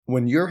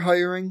When you're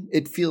hiring,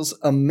 it feels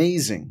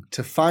amazing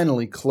to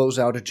finally close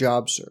out a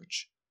job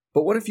search.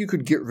 But what if you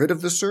could get rid of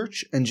the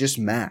search and just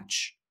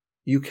match?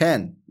 You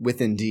can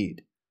with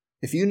Indeed.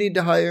 If you need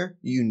to hire,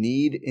 you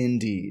need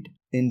Indeed.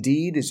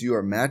 Indeed is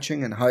your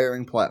matching and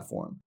hiring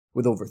platform.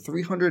 With over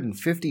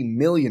 350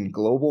 million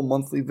global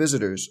monthly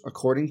visitors,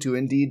 according to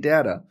Indeed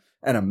data,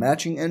 and a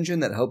matching engine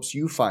that helps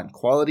you find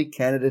quality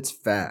candidates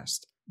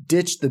fast.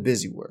 Ditch the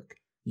busy work.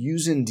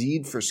 Use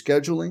Indeed for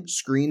scheduling,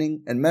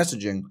 screening, and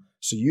messaging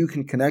so you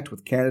can connect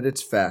with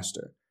candidates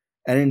faster.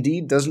 And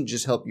Indeed doesn't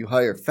just help you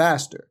hire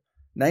faster.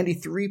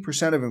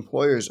 93% of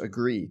employers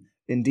agree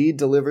Indeed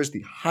delivers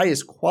the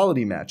highest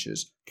quality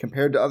matches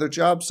compared to other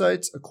job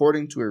sites,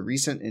 according to a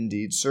recent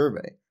Indeed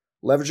survey.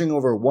 Leveraging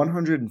over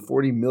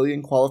 140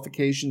 million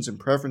qualifications and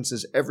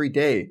preferences every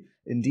day,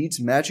 Indeed's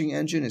matching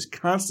engine is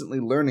constantly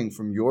learning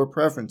from your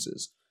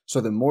preferences, so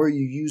the more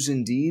you use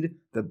Indeed,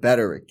 the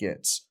better it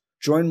gets.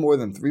 Join more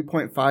than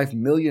 3.5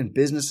 million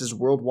businesses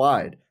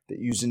worldwide that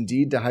use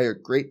Indeed to hire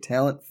great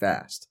talent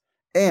fast.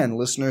 And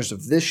listeners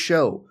of this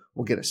show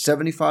will get a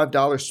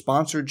 $75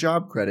 sponsored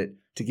job credit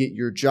to get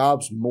your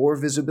jobs more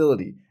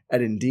visibility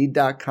at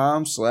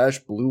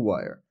Indeed.com/Blue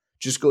Wire.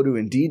 Just go to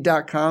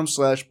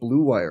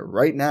Indeed.com/Blue Wire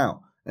right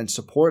now and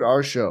support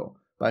our show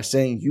by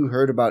saying you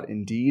heard about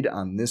Indeed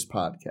on this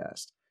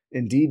podcast.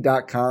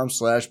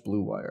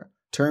 Indeed.com/Blue Wire.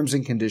 Terms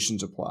and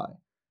conditions apply.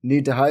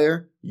 Need to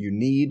hire? You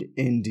need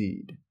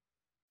Indeed.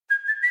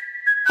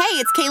 Hey,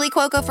 it's Kaylee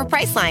Cuoco for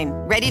Priceline.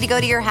 Ready to go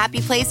to your happy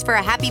place for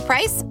a happy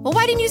price? Well,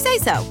 why didn't you say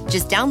so?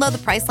 Just download the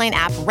Priceline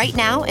app right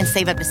now and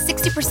save up to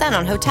 60%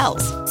 on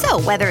hotels.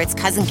 So whether it's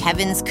Cousin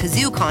Kevin's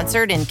Kazoo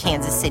Concert in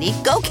Kansas City,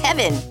 go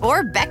Kevin,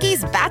 or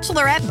Becky's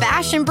Bachelorette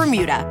Bash in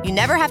Bermuda, you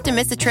never have to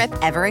miss a trip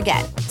ever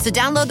again. So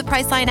download the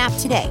Priceline app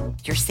today.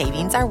 Your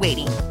savings are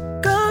waiting.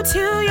 Go to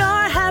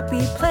your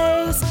happy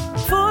place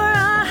for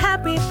a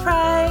happy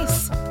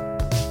price.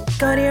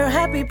 Go to your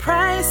happy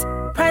price,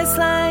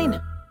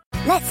 Priceline.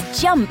 Let's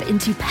jump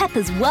into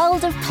Peppa's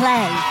world of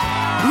play.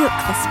 Look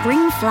for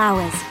spring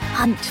flowers,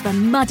 hunt for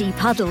muddy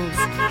puddles,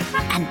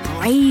 and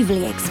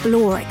bravely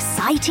explore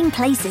exciting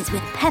places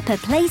with Peppa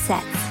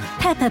playsets.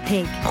 Peppa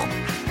Pig,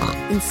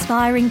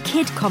 inspiring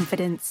kid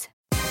confidence.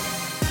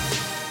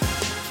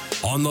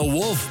 On the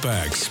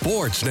Wolfpack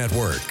Sports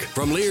Network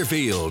from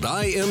Learfield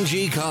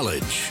IMG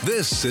College,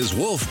 this is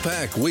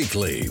Wolfpack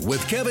Weekly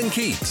with Kevin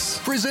Keats,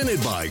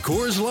 presented by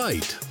Coors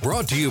Light,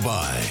 brought to you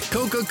by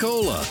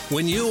Coca-Cola.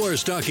 When you are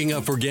stocking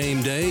up for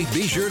game day,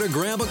 be sure to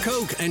grab a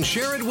Coke and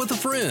share it with a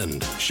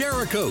friend.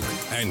 Share a Coke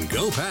and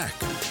go Pack.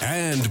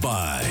 And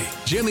by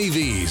Jimmy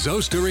V's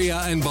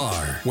Osteria and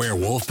Bar, where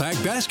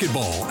Wolfpack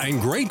basketball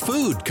and great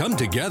food come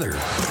together.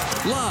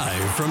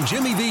 Live from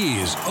Jimmy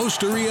V's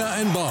Osteria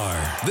and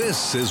Bar,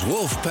 this is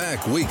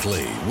Wolfpack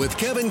Weekly with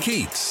Kevin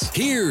Keats.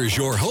 Here's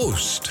your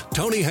host,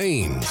 Tony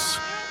Haynes.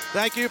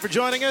 Thank you for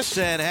joining us,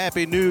 and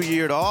Happy New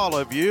Year to all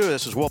of you.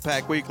 This is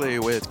Wolfpack Weekly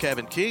with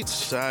Kevin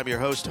Keats. I'm your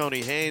host,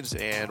 Tony Haynes,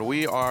 and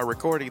we are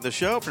recording the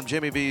show from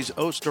Jimmy V's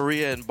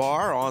Osteria and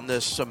Bar on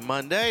this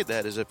Monday.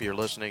 That is if you're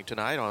listening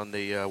tonight on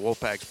the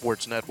Wolfpack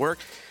Sports Network.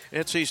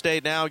 NC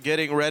State now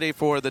getting ready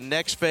for the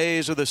next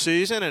phase of the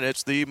season, and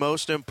it's the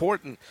most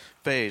important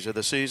phase of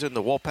the season.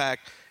 The Wolfpack,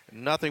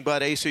 nothing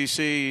but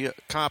ACC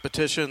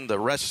competition the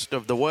rest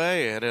of the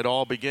way, and it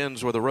all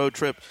begins with a road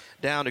trip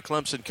down to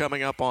Clemson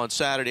coming up on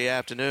Saturday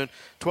afternoon.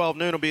 12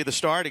 noon will be the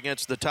start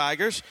against the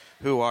Tigers,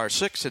 who are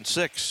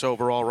 6-6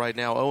 overall right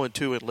now,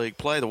 0-2 in league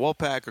play. The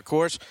Wolfpack, of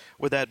course,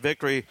 with that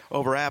victory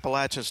over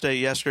Appalachian State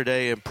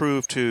yesterday,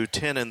 improved to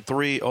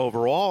 10-3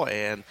 overall,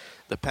 and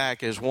the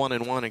Pack is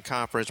 1-1 in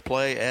conference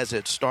play as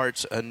it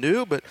starts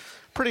anew, but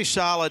pretty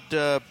solid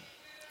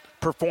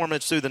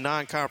performance through the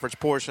non-conference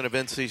portion of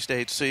NC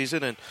State's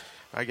season, and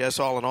I guess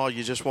all in all,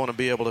 you just want to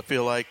be able to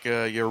feel like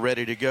you're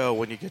ready to go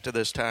when you get to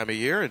this time of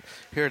year. And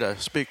here to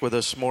speak with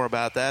us more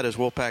about that is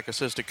Wolfpack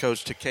assistant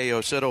coach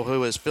Takeo Siddle,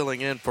 who is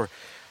filling in for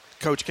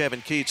Coach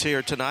Kevin Keats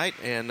here tonight.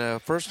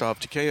 And first off,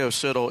 Takeo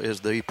Siddle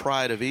is the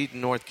pride of Eaton,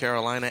 North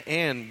Carolina,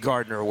 and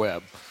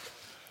Gardner-Webb.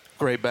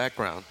 Great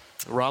background.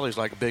 Raleigh's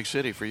like a big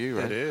city for you,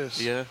 right? It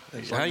is. Yeah.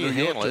 It's How like you New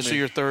York handle it? to This is me.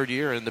 your third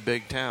year in the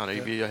big town.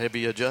 Have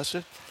you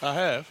adjusted? I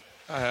have.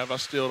 I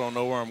still don't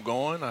know where I'm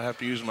going. I have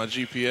to use my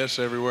GPS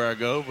everywhere I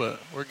go,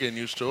 but we're getting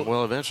used to it.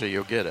 Well, eventually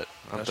you'll get it.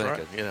 I'm That's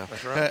thinking. right. You know,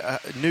 That's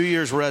right. New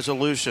Year's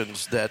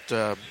resolutions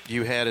that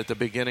you had at the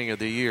beginning of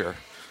the year,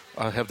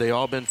 have they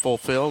all been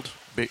fulfilled?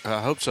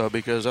 I hope so,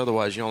 because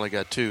otherwise you only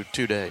got two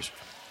days.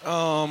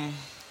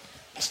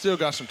 Still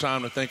got some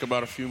time to think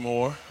about a few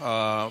more.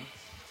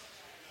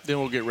 Then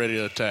we'll get ready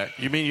to attack.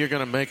 You mean you're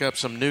going to make up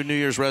some new New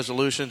Year's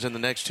resolutions in the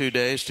next 2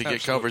 days to get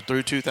Absolutely. covered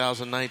through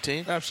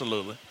 2019?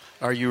 Absolutely.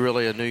 Are you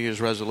really a New Year's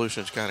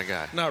resolutions kind of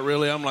guy? Not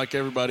really. I'm like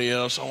everybody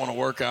else. I want to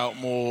work out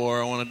more.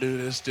 I want to do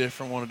this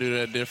different, want to do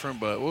that different,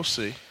 but we'll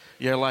see.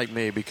 You're like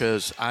me,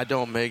 because I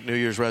don't make New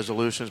Year's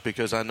resolutions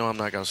because I know I'm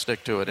not going to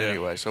stick to it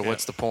anyway. So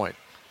what's the point?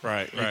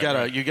 You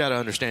gotta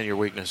understand your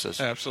weaknesses.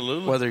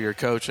 Absolutely. Whether you're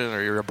coaching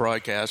or you're a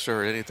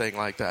broadcaster or anything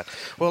like that.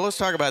 Well, let's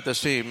talk about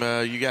this team.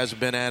 You guys have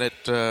been at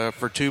it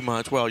for 2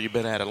 months. Well, you've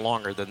been at it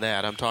longer than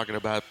that. I'm talking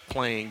about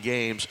playing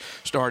games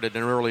started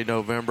in early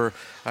November.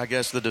 I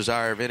guess the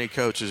desire of any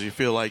coach is you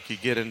feel like you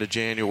get into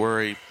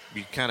January,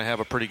 you kind of have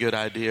a pretty good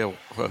idea of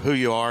who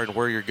you are and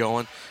where you're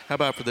going. How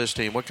about for this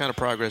team? What kind of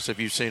progress have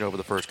you seen over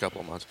the first couple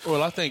of months?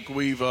 Well, I think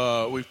we've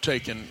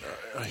taken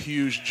a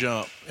huge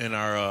jump in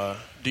our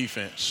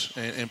defense.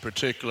 In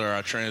particular,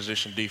 our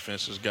transition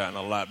defense has gotten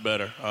a lot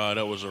better.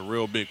 That was a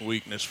real big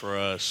weakness for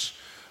us,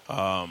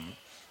 going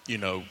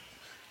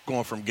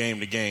from game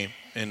to game,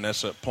 and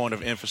that's a point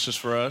of emphasis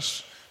for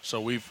us.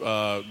 So we've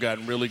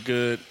gotten really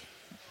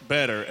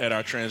better at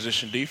our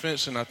transition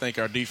defense, and I think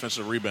our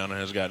defensive rebounding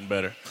has gotten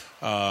better.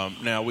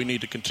 Now we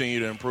need to continue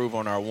to improve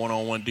on our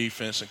one-on-one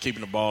defense and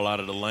keeping the ball out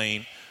of the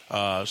lane.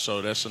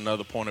 So that's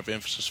another point of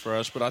emphasis for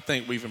us. But I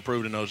think we've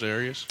improved in those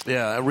areas.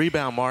 Yeah, a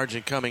rebound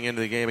margin coming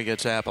into the game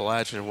against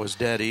Appalachian was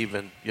dead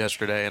even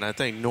yesterday. And I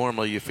think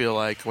normally you feel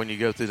like when you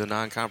go through the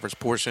non-conference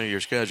portion of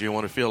your schedule, you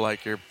want to feel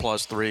like you're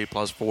 +3,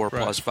 +4,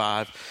 right,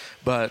 +5.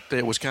 But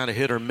it was kind of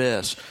hit or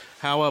miss.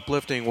 How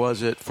uplifting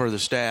was it for the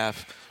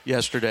staff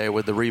yesterday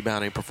with the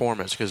rebounding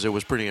performance? Because it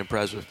was pretty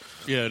impressive.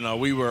 Yeah, no,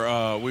 we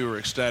were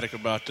ecstatic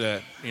about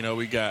that.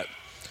 We got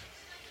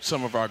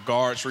some of our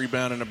guards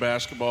rebounding the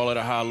basketball at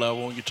a high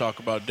level. You talk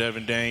about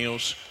Devin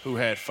Daniels, who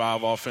had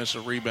 5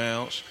 offensive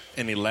rebounds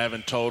and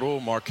 11 total.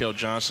 Markel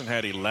Johnson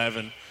had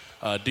 11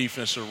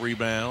 defensive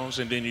rebounds.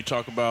 And then you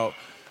talk about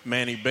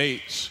Manny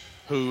Bates,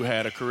 who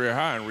had a career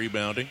high in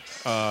rebounding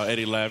at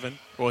 11.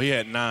 Well, he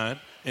had 9.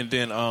 And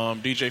then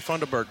DJ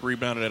Funderburk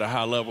rebounded at a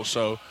high level.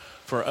 So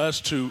for us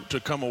to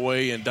come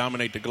away and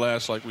dominate the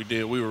glass like we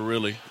did, we were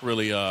really,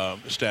 really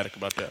ecstatic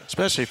about that.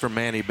 Especially for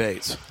Manny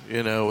Bates.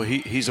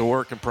 He's a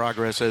work in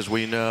progress, as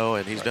we know,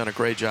 and he's done a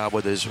great job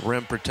with his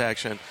rim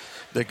protection.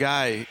 The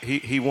guy,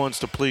 he wants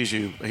to please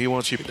you. He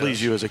wants to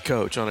please you as a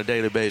coach on a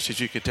daily basis.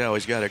 You can tell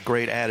he's got a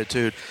great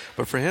attitude.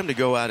 But for him to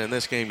go out in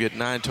this game, get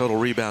 9 total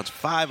rebounds,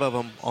 5 of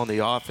them on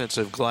the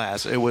offensive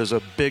glass, it was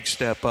a big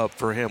step up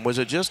for him. Was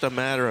it just a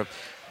matter of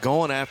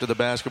going after the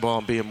basketball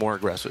and being more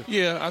aggressive?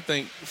 Yeah, I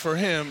think for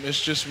him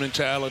it's just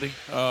mentality,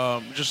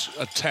 just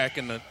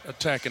attacking the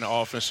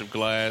offensive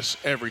glass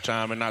every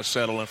time and not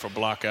settling for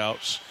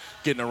blockouts,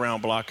 getting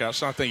around blockouts.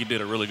 So I think he did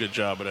a really good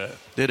job of that.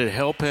 Did it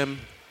help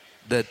him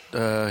that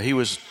he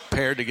was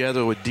paired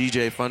together with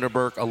DJ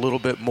Funderburk a little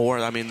bit more?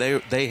 I mean,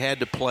 they had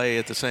to play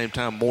at the same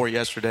time more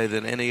yesterday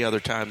than any other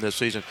time this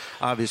season,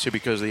 obviously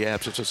because of the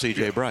absence of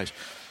C.J. Bryce.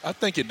 I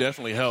think it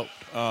definitely helped.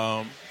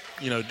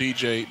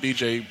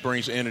 DJ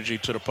brings energy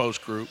to the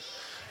post group,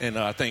 and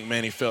I think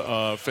Manny fed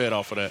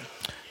off of that.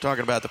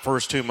 Talking about the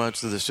first 2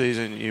 months of the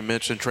season, you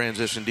mentioned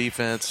transition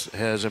defense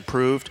has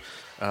improved,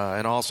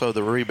 and also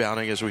the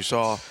rebounding, as we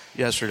saw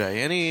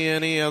yesterday.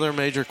 Any other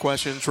major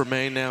questions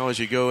remain now as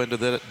you go into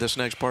this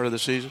next part of the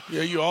season?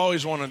 Yeah, you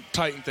always want to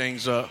tighten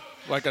things up.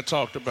 Like I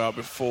talked about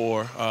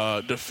before,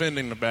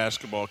 defending the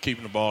basketball,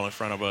 keeping the ball in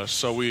front of us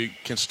so we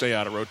can stay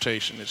out of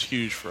rotation is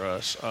huge for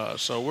us.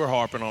 So we're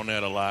harping on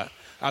that a lot.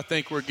 I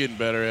think we're getting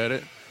better at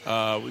it.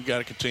 We've got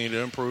to continue to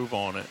improve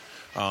on it.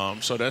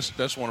 So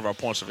that's one of our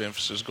points of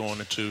emphasis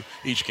going into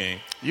each game.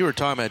 You were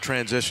talking about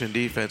transition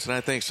defense, and I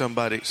think some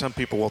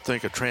people will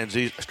think of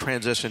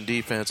transition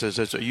defense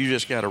as you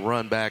just got to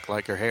run back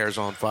like your hair's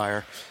on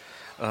fire.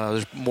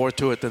 There's more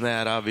to it than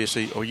that,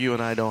 obviously. Or you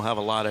and I don't have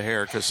a lot of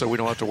hair, so we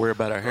don't have to worry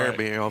about our hair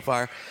being on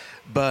fire.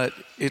 But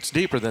it's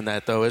deeper than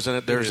that, though, isn't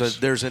it?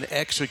 There's an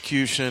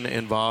execution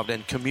involved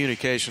and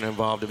communication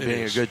involved in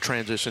being a good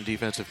transition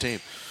defensive team.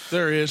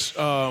 There is.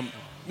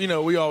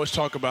 We always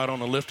talk about on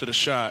the lift of the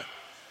shot,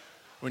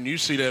 when you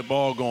see that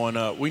ball going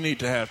up, we need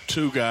to have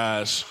 2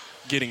 guys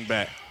getting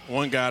back.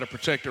 One guy to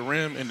protect the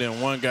rim and then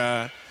one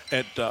guy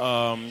at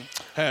the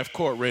half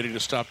court ready to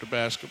stop the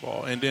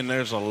basketball. And then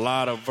there's a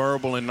lot of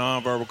verbal and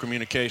nonverbal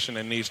communication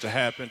that needs to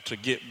happen to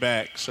get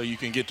back so you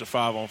can get to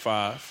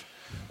 5-on-5,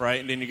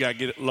 right? And then you got to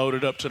get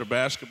loaded up to the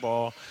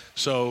basketball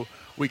so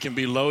we can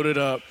be loaded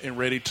up and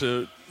ready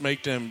to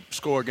make them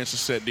score against a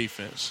set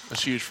defense.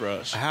 That's huge for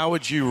us. How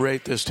would you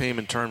rate this team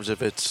in terms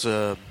of its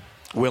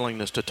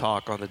willingness to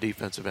talk on the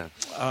defensive end?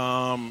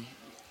 On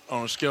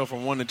a scale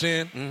from 1 to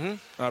 10,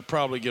 I'd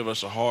probably give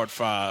us a hard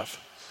 5.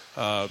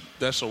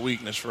 That's a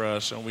weakness for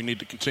us, and we need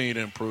to continue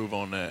to improve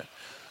on that.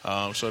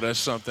 So that's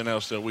something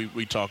else that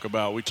we talk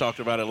about. We talked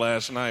about it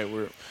last night.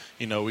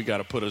 We got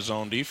to put a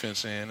zone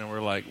defense in, and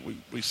we're like,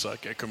 we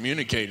suck at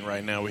communicating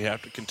right now. We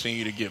have to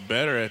continue to get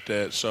better at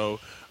that. So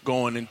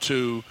going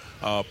into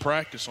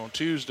practice on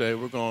Tuesday,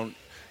 we're going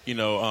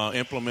to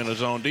implement a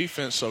zone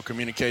defense. So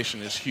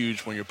communication is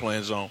huge when you're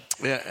playing zone.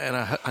 Yeah,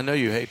 and I know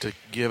you hate to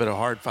give it a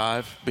hard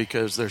 5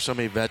 because there's so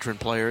many veteran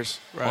players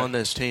on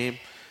this team.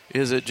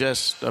 Is it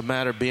just a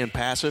matter of being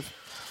passive?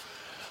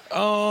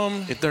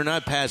 If they're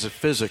not passive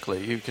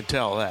physically, you can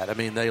tell that. I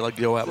mean, they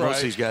go out. Most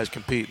of these guys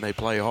compete and they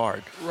play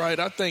hard. Right.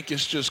 I think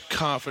it's just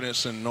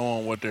confidence in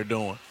knowing what they're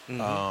doing.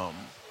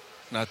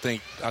 And I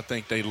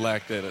think they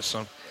lack that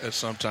at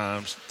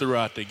sometimes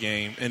throughout the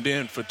game. And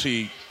then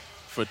fatigue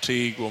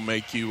will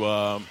make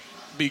you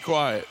be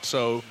quiet.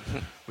 So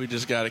we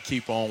just got to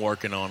keep on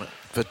working on it.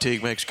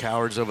 Fatigue makes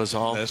cowards of us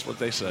all. That's what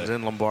they say.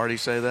 Didn't Lombardi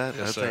say that?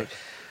 Yes, sir.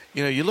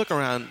 You look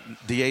around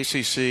the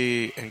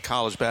ACC and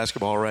college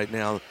basketball right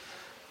now,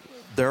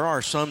 there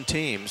are some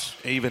teams,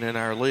 even in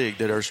our league,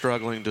 that are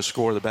struggling to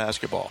score the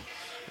basketball.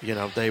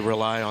 They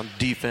rely on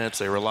defense,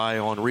 they rely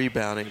on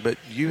rebounding, but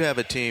you have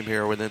a team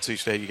here with NC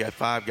State. You got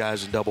 5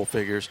 guys in double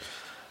figures.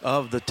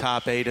 Of the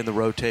top 8 in the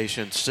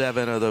rotation,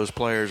 7 of those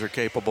players are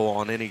capable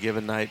on any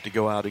given night to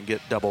go out and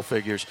get double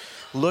figures.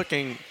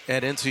 Looking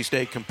at NC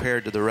State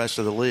compared to the rest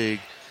of the league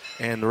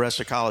and the rest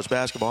of college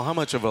basketball, how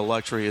much of a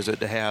luxury is it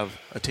to have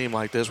a team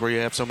like this where you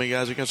have so many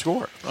guys who can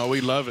score? Oh,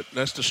 we love it.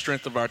 That's the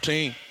strength of our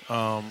team.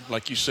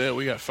 Like you said,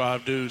 we got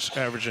 5 dudes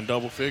averaging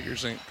double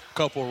figures and a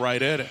couple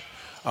right at it.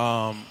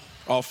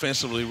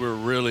 Offensively, we're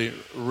really,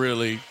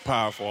 really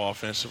powerful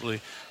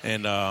offensively.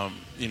 And,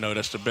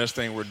 that's the best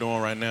thing we're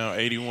doing right now.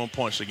 81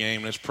 points a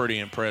game, that's pretty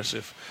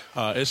impressive.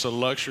 It's a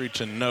luxury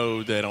to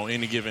know that on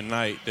any given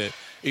night that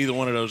either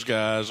one of those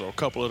guys or a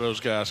couple of those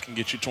guys can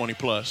get you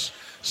 20-plus.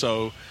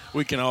 So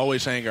we can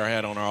always hang our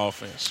hat on our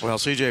offense. Well,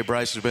 C.J.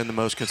 Bryce has been the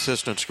most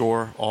consistent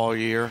scorer all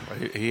year.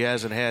 He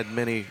hasn't had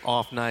many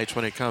off nights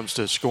when it comes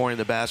to scoring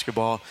the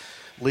basketball.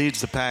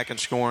 Leads the pack in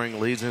scoring,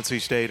 leads NC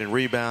State in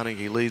rebounding.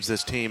 He leads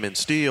this team in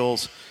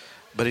steals,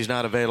 but he's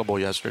not available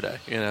yesterday.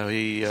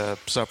 He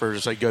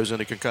suffers, goes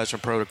into concussion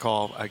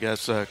protocol, I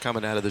guess,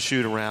 coming out of the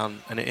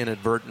shoot-around, an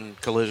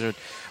inadvertent collision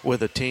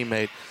with a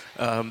teammate.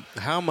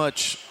 How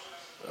much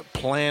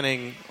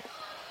planning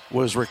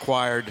was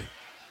required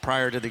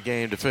prior to the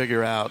game to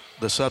figure out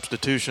the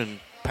substitution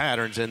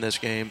patterns in this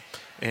game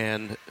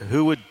and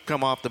who would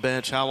come off the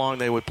bench, how long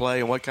they would play,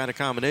 and what kind of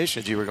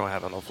combinations you were going to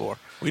have on the floor?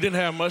 We didn't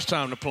have much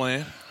time to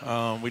plan.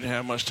 We didn't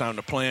have much time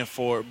to plan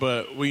for it,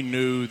 but we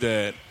knew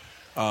that,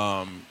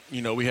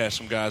 we had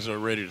some guys that were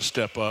ready to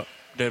step up.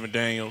 Devin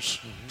Daniels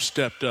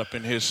stepped up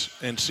in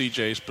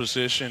CJ's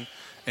position,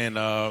 and,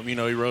 he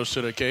rose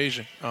to the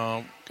occasion.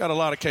 Got a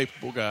lot of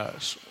capable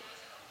guys.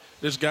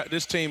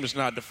 This team is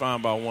not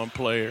defined by one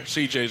player.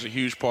 CJ's a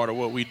huge part of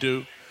what we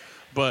do,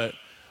 but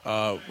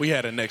we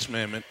had a next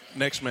man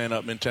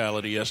up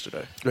mentality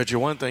yesterday. But your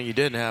one thing you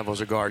didn't have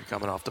was a guard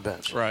coming off the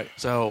bench. Right.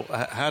 So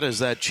how does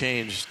that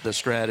change the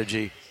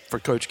strategy for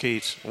Coach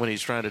Keats when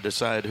he's trying to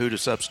decide who to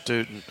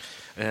substitute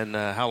and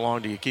how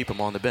long do you keep him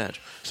on the bench?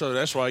 So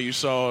that's why you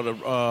saw the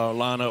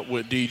lineup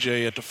with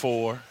DJ at the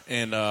 4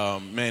 and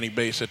Manny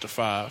Bates at the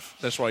 5.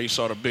 That's why you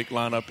saw the big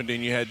lineup, and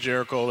then you had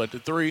Jericho at the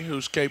 3,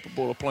 who's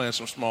capable of playing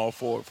some small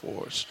forward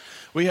for us.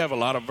 We have a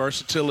lot of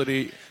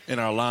versatility in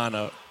our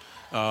lineup.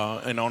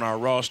 And on our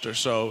roster,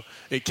 so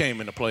it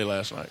came into play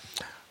last night.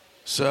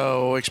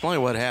 So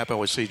explain what happened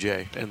with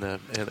CJ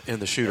in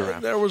the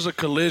shoot-around. There was a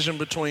collision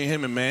between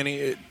him and Manny.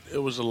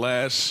 It was the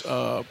last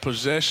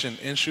possession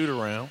in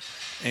shoot-around,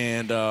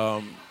 and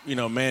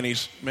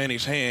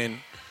Manny's hand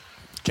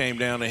came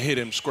down and hit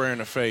him square in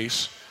the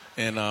face,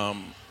 and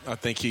I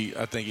think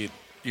it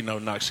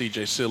knocked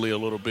CJ silly a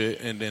little bit,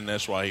 and then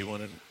that's why he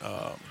went in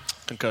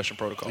concussion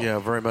protocol. Yeah,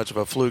 very much of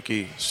a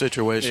fluky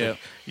situation. Yeah.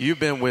 You've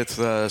been with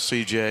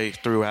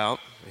CJ throughout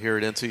here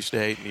at NC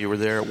State, and you were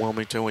there at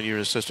Wilmington when you were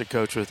an assistant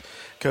coach with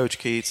Coach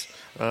Keats.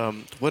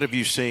 What have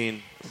you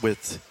seen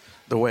with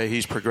the way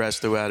he's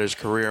progressed throughout his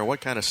career, and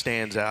what kind of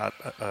stands out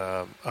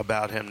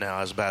about him now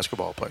as a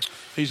basketball player?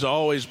 He's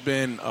always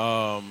been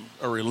a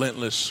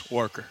relentless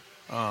worker,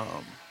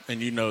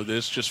 and you know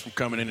this just from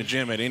coming in the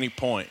gym at any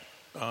point.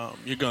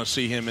 You're going to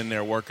see him in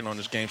there working on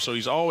his game, so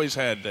he's always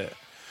had that.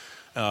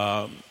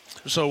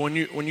 So when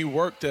you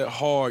work that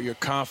hard, your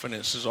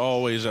confidence is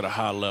always at a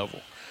high level.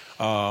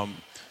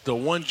 The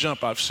one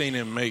jump I've seen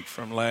him make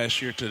from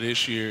last year to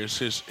this year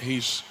is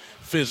he's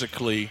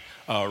physically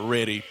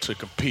ready to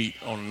compete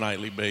on a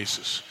nightly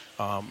basis.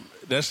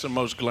 That's the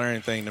most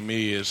glaring thing to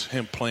me is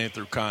him playing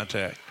through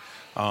contact.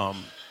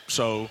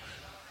 So,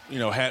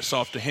 hats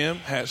off to him.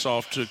 Hats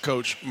off to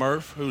Coach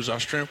Murph, who's our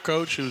strength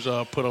coach, who's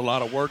put a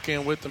lot of work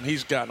in with him.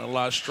 He's gotten a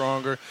lot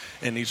stronger,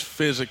 and he's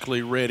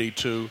physically ready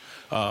to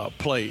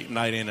play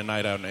night in and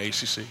night out in the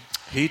ACC.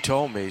 He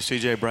told me,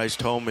 C.J. Bryce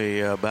told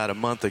me about a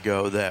month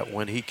ago that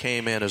when he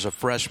came in as a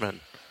freshman,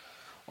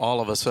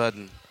 all of a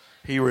sudden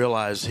he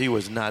realized he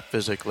was not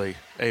physically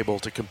able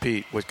to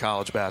compete with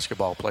college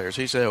basketball players.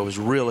 He said it was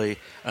really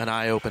an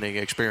eye-opening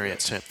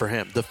experience for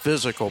him, the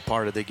physical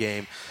part of the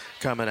game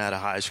coming out of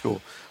high school.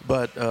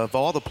 But of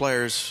all the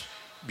players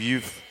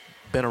you've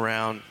been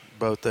around,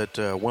 both at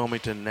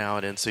Wilmington now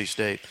at NC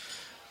State,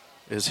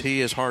 is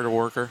he as hard a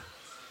worker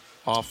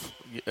off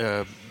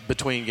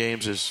between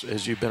games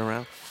as you've been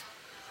around?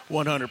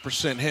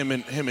 100%. Him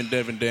and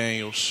Devin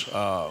Daniels,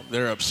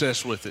 they're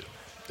obsessed with it.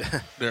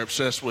 They're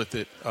obsessed with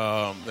it.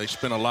 They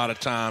spend a lot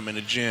of time in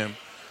the gym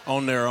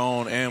on their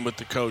own and with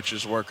the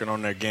coaches working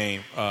on their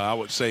game. I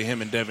would say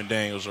him and Devin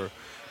Daniels are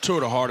two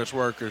of the hardest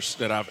workers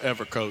that I've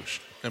ever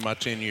coached. in my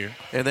 10 year.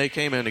 And they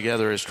came in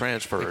together as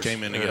transfers. They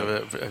came in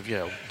together.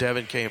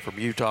 Devin came from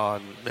Utah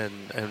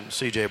and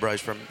C.J.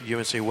 Bryce from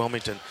UNC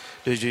Wilmington.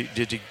 Did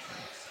you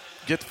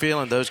get the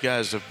feeling those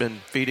guys have been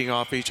feeding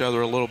off each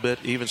other a little bit,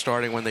 even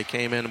starting when they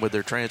came in with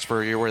their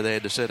transfer year where they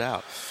had to sit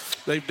out?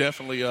 They've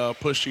definitely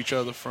pushed each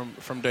other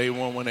from day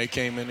one when they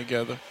came in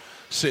together,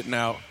 sitting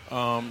out.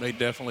 They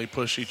definitely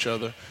push each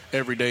other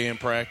every day in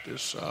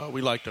practice.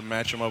 We like to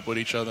match them up with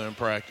each other in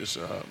practice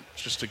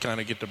just to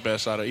kind of get the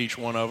best out of each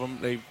one of them.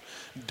 They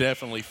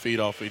definitely feed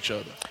off each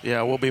other.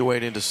 Yeah, we'll be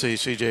waiting to see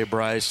C.J.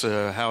 Bryce,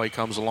 how he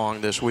comes along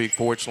this week.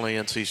 Fortunately,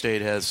 NC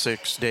State has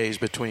 6 days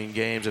between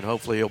games, and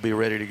hopefully he'll be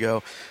ready to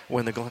go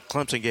when the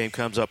Clemson game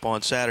comes up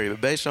on Saturday.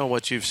 But based on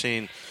what you've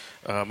seen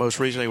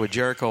most recently with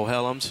Jericho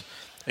Helms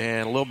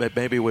and a little bit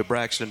maybe with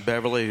Braxton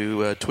Beverly,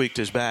 who tweaked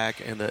his back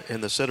in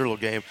the Citadel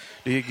game,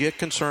 do you get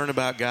concerned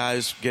about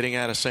guys getting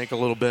out of sync a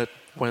little bit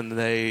when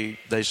they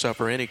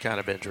suffer any kind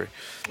of injury?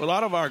 A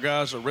lot of our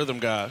guys are rhythm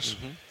guys.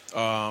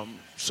 Mm-hmm.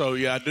 So,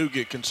 yeah, I do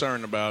get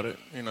concerned about it,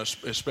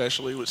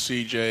 especially with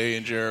CJ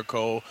and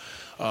Jericho.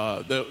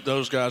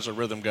 Those guys are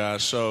rhythm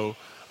guys. So,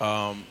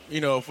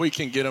 if we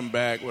can get them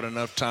back with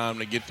enough time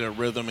to get their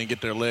rhythm and get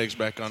their legs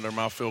back under them,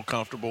 I feel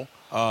comfortable.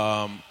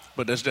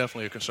 But that's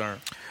definitely a concern.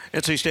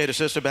 NC State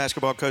assistant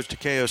basketball coach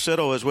Takeo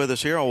Siddle is with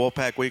us here on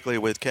Wolfpack Weekly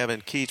with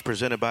Kevin Keats,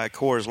 presented by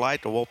Coors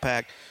Light. The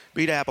Wolfpack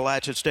beat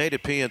Appalachian State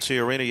at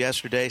PNC Arena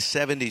yesterday,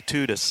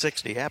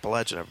 72-60.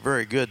 Appalachian, a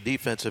very good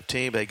defensive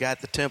team. They got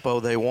the tempo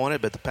they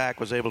wanted, but the Pack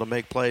was able to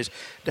make plays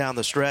down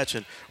the stretch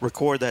and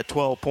record that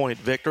 12-point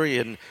victory.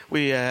 And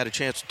we had a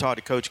chance to talk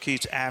to Coach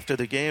Keats after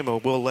the game,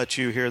 and we'll let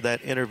you hear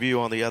that interview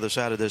on the other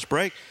side of this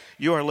break.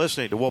 You are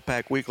listening to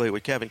Wolfpack Weekly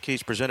with Kevin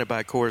Keats, presented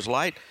by Coors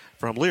Light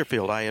from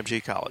Learfield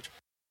IMG College.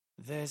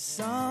 There's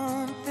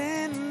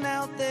something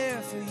out there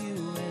for you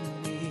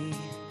and me,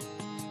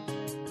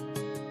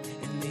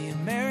 and the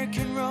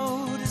American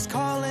road is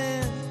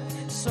calling,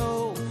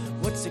 so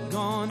what's it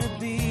gonna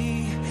be?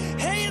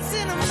 Hey, it's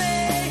an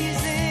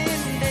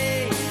amazing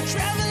day,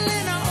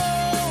 traveling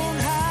our own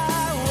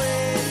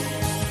highway.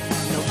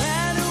 No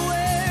matter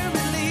where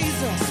it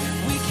leads us,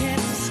 we can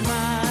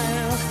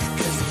smile,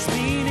 'cause it's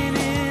meaning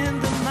in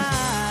the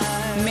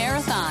mind.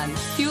 Marathon,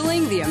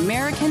 fueling the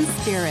American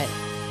spirit.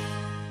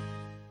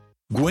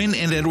 Gwynn &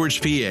 Edwards,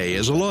 PA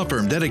is a law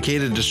firm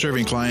dedicated to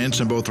serving clients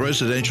in both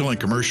residential and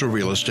commercial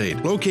real estate.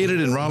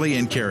 Located in Raleigh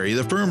and Cary,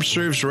 the firm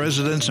serves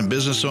residents and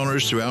business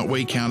owners throughout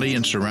Wake County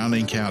and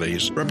surrounding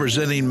counties.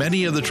 Representing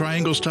many of the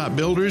Triangle's top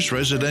builders,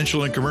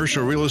 residential and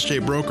commercial real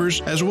estate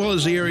brokers, as well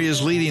as the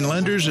area's leading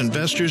lenders,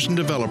 investors, and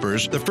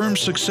developers, the firm's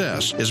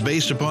success is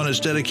based upon its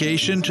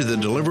dedication to the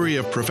delivery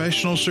of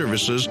professional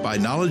services by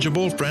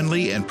knowledgeable,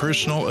 friendly, and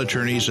personal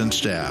attorneys and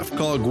staff.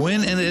 Call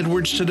Gwynn &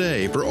 Edwards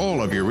today for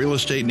all of your real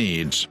estate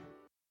needs.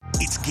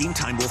 It's game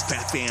time,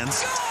 Wolfpack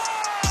fans.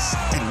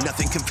 And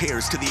nothing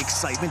compares to the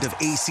excitement of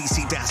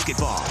ACC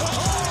basketball.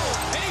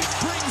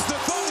 Ace brings the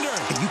thunder.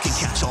 And you can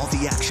catch all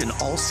the action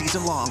all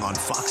season long on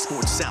Fox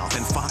Sports South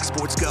and Fox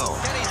Sports Go.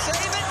 Can he save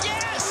it?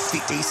 Yes! The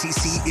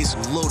ACC is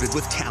loaded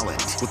with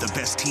talent, with the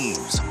best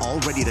teams, all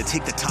ready to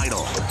take the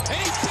title. And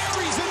he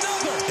buries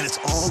another. And it's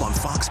all on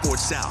Fox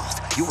Sports South,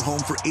 your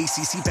home for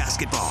ACC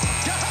basketball.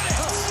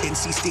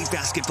 NC State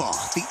basketball,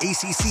 the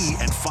ACC,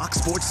 and Fox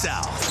Sports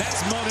South.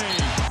 That's money.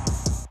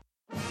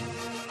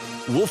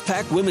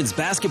 Wolfpack women's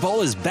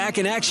basketball is back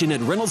in action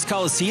at Reynolds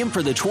Coliseum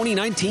for the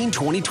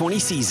 2019-2020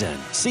 season.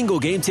 Single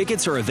game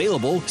tickets are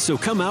available, so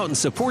come out and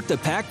support the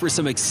Pack for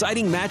some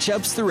exciting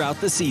matchups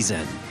throughout the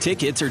season.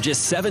 Tickets are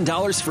just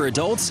 $7 for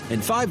adults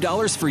and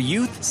 $5 for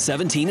youth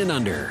 17 and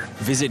under.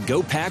 Visit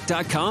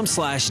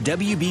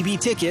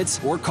gopack.com/WBB tickets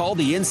or call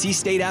the NC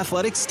State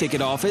Athletics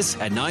ticket office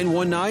at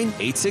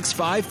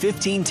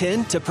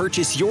 919-865-1510 to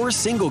purchase your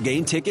single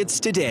game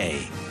tickets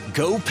today.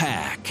 Go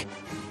Pack!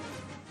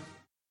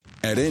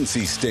 At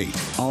NC State,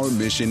 our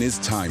mission is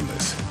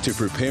timeless, to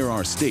prepare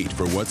our state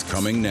for what's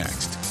coming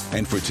next.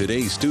 And for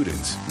today's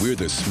students, we're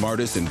the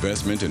smartest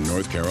investment in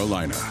North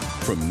Carolina.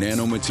 From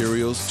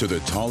nanomaterials to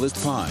the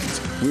tallest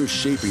pines, we're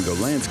shaping the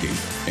landscape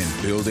and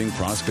building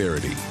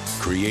prosperity,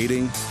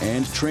 creating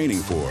and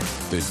training for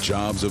the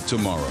jobs of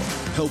tomorrow,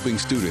 helping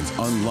students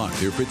unlock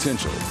their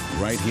potential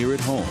right here at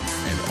home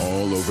and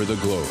all over the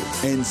globe.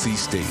 NC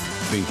State,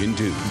 think and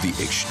do the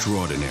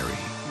extraordinary.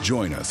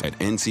 Join us at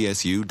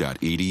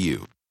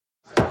ncsu.edu.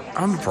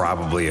 I'm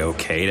probably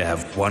okay to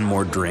have one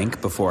more drink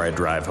before I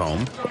drive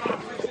home.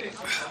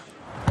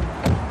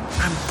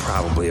 I'm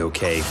probably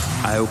okay.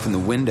 I open the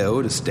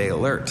window to stay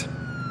alert.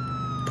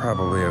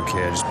 Probably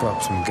okay. I just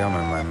popped some gum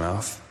in my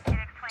mouth.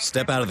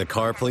 Step out of the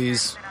car,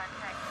 please.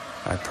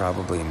 I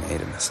probably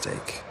made a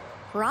mistake.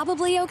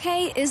 Probably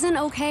okay isn't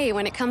okay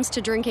when it comes to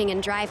drinking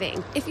and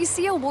driving. If you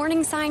see a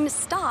warning sign,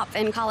 stop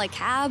and call a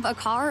cab, a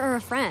car, or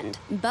a friend.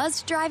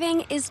 Buzzed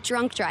driving is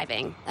drunk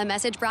driving. A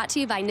message brought to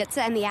you by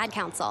NHTSA and the Ad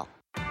Council.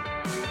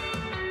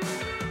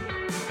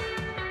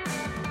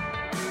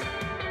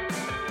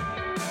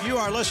 You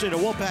are listening to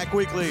Wolfpack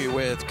Weekly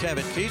with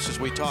Kevin Keats as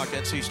we talk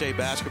NC State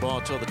basketball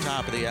until the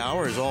top of the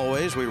hour. As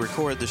always, we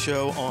record the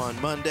show on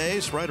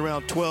Mondays right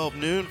around 12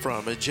 noon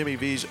from Jimmy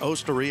V's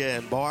Osteria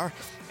and Bar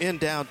in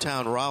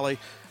downtown Raleigh.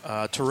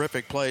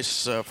 Terrific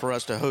place for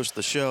us to host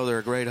the show. They're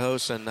a great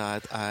host, and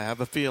I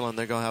have a feeling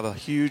they're going to have a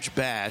huge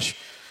bash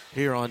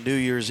here on New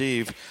Year's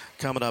Eve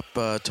coming up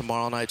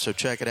tomorrow night, so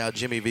check it out,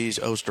 Jimmy V's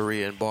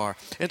Osteria and Bar.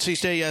 NC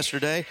State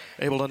yesterday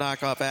able to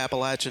knock off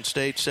Appalachian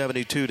State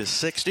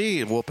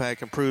 72-60, and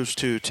Wolfpack improves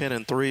to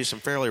 10-3. Some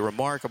fairly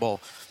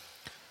remarkable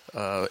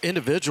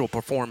individual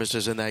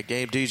performances in that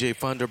game. DJ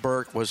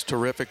Funderburk was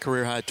terrific,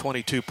 career-high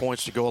 22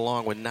 points to go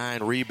along with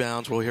 9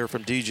 rebounds. We'll hear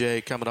from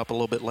DJ coming up a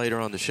little bit later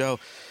on the show.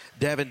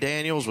 Devin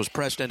Daniels was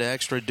pressed into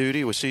extra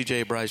duty with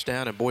C.J. Bryce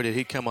down, and boy, did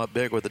he come up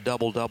big with a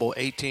double-double,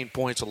 18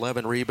 points,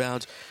 11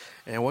 rebounds.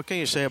 And what can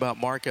you say about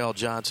Markel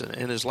Johnson?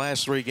 In his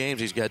last 3 games,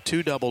 he's got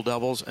 2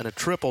 double-doubles and a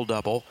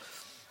triple-double,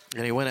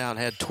 and he went out and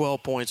had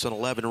 12 points and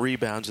 11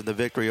 rebounds in the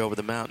victory over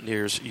the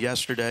Mountaineers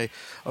yesterday.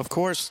 Of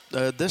course,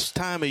 this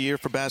time of year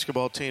for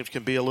basketball teams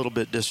can be a little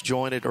bit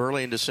disjointed.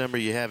 Early in December,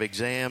 you have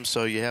exams,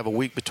 so you have a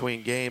week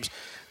between games.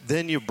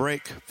 Then you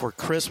break for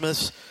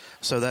Christmas.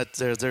 So that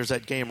there's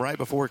that game right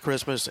before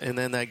Christmas, and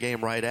then that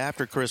game right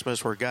after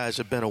Christmas where guys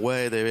have been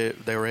away.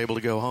 They were able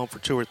to go home for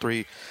 2 or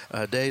 3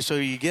 days. So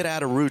you get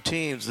out of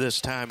routines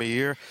this time of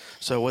year.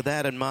 So with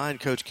that in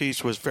mind, Coach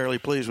Keats was fairly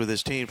pleased with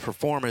his team's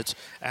performance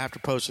after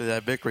posting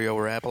that victory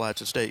over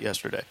Appalachian State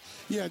yesterday.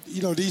 Yeah,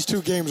 you know, these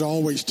 2 games are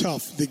always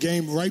tough. The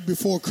game right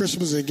before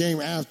Christmas and the game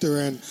after,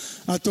 and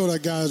I thought our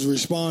guys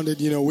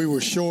responded. You know, we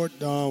were short.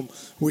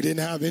 We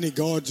didn't have any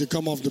guards to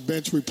come off the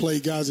bench. We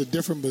played guys at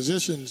different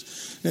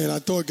positions, and I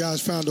thought guys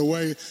found a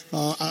way.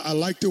 I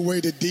liked the way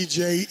that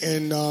DJ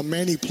and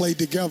Manny played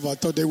together. I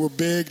thought they were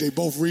big. They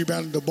both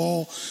rebounded the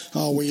ball.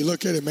 When you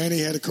look at it, Manny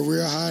had a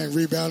career high in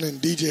rebounding, and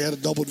DJ had a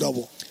double-double.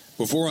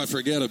 Before I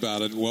forget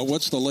about it, well,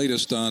 what's the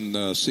latest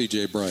on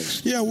C.J.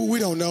 Bryce? Yeah, well, we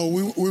don't know.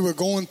 We were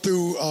going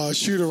through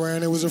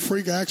shoot-around. It was a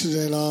freak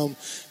accident.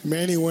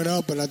 Manny went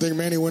up, and I think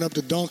Manny went up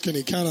to dunk, and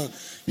he kind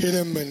of hit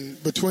him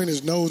between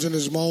his nose and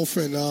his mouth.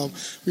 And,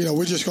 you know,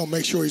 we're just going to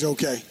make sure he's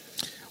okay.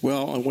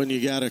 Well, when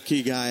you got a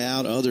key guy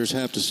out, others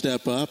have to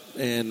step up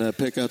and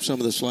pick up some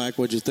of the slack.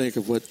 What did you think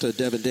of what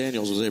Devin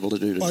Daniels was able to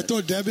do today? I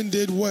thought Devin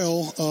did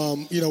well.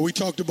 You know, we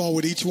talked about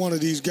with each one of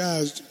these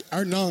guys,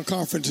 our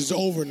non-conference is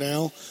over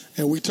now,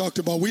 and we talked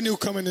about, we knew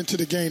coming into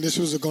the game this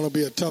was going to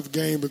be a tough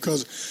game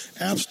because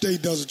App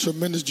State does a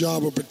tremendous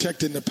job of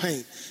protecting the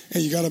paint,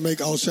 and you got to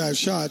make outside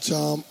shots.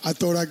 I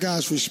thought our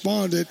guys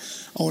responded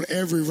on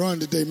every run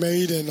that they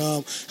made, and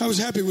I was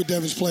happy with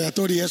Devin's play. I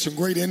thought he had some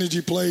great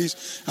energy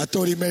plays. I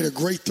thought he made a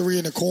great 3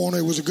 in the corner.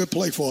 It was a good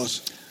play for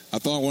us. I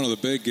thought one of the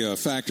big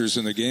factors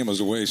in the game was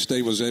the way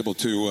State was able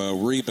to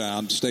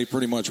rebound. State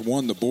pretty much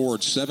won the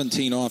board.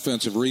 17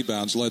 offensive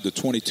rebounds led to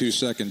 22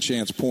 second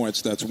chance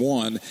points. That's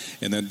 1.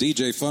 And then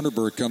DJ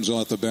Funderburk comes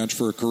off the bench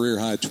for a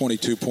career-high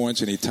 22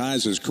 points, and he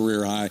ties his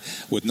career high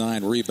with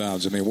 9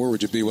 rebounds. I mean, where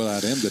would you be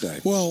without him today?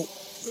 Well,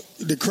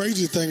 the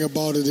crazy thing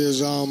about it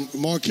is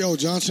Markel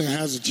Johnson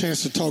has a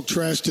chance to talk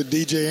trash to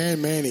DJ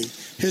and Manny.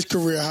 His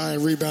career high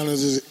in rebounding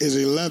is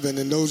 11,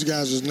 and those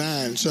guys is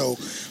 9. So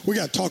we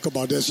got to talk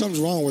about that. Something's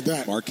wrong with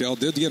that. Markel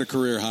did get a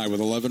career high with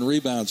 11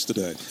 rebounds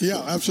today.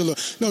 Yeah,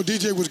 absolutely. No,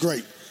 DJ was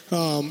great.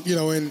 You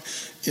know, and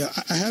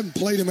I haven't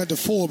played him at the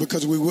 4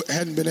 because we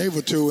hadn't been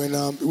able to,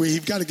 and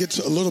we've got to get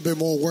a little bit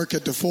more work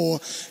at the 4,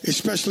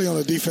 especially on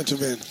the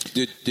defensive end.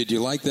 Did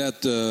you like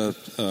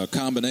that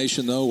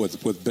combination, though,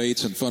 with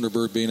Bates and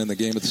Funderburk being in the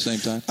game at the same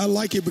time? I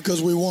like it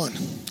because we won.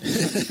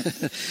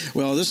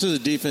 Well, this is a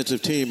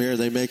defensive team here.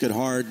 They make it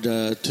hard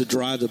to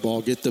drive the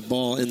ball, get the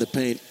ball in the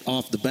paint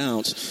off the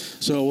bounce.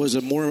 So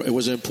it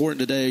was important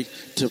today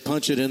to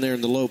punch it in there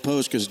in the low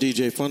post because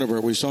DJ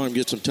Funderburk, we saw him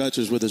get some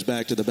touches with his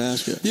back to the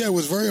basket. Yeah, it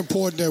was very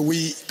important that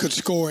we could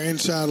score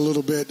inside a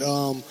little bit. You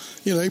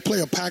know, they play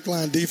a pack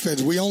line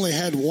defense. We only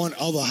had one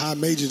other high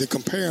major to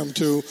compare them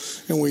to,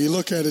 and when you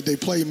look at it, they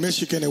played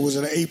Michigan. It was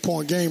an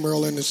 8-point game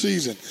early in the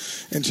season,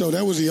 and so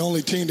that was the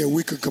only team that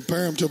we could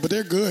compare him to. But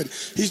they're good.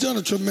 He's done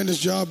a tremendous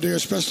job there,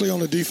 especially on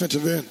the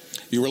defensive end.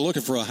 You were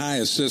looking for a high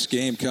assist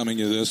game coming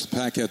into this. The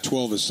Pack had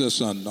 12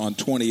 assists on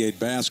 28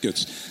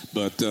 baskets,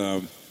 but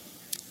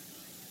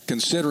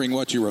considering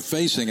what you were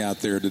facing out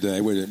there today,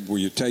 will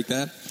you take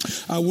that?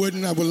 I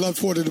wouldn't. I would love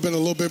for it to have been a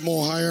little bit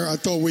more higher. I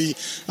thought we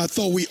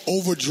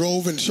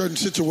overdrove in certain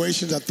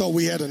situations. I thought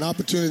we had an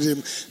opportunity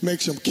to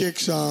make some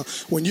kicks.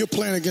 When you're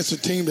playing against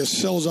a team that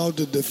sells out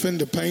to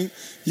defend the paint,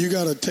 you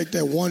got to take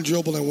that one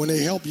dribble, and when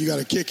they help, you got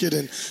to kick it.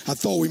 And I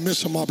thought we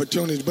missed some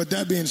opportunities. But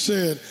that being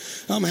said,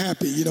 I'm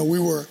happy. You know, we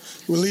were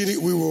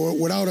leading. We were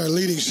without our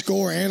leading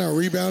scorer and our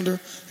rebounder,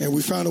 and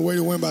we found a way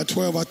to win by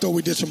 12. I thought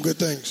we did some good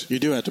things. You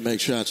do have to make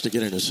shots to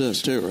get an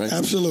assist too, right?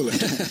 Absolutely.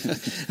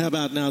 How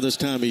about now this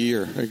time of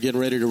year? Are you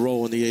getting ready to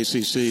roll in the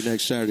ACC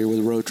next Saturday with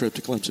a road trip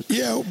to Clemson?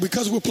 Yeah,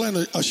 because we're playing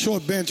a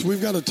short bench,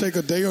 we've got to take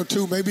a day or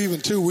two, maybe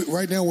even 2.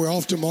 Right now we're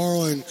off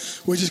tomorrow, and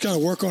we just got to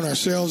work on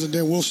ourselves, and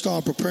then we'll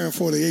start preparing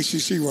for the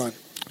ACC run.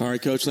 All right,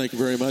 Coach, thank you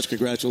very much.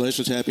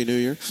 Congratulations. Happy New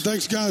Year.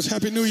 Thanks, guys.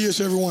 Happy New Year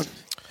to everyone.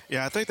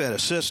 Yeah, I think that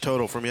assist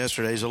total from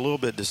yesterday is a little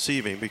bit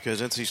deceiving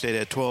because NC State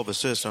had 12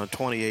 assists on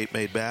 28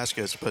 made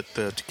baskets. But,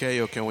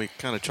 Takeo, can we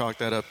kind of chalk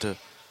that up to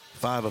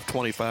 5 of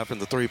 25 from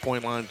the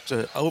three-point line?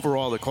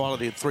 Overall, the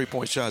quality of the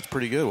three-point shot is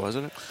pretty good,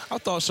 wasn't it? I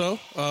thought so.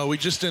 We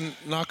just didn't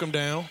knock them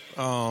down.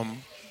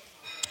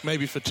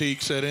 Maybe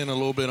fatigue set in a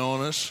little bit on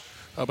us.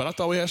 But I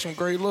thought we had some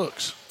great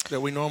looks that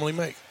we normally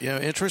make.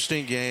 Yeah,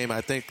 interesting game. I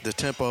think the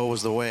tempo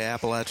was the way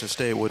Appalachian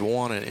State would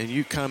want it. And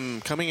you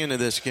coming into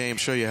this game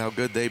show you how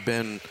good they've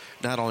been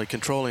not only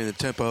controlling the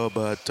tempo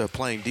but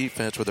playing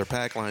defense with their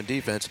pack line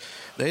defense.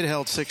 They'd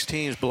held 6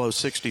 teams below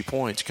 60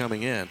 points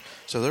coming in.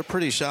 So they're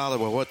pretty solid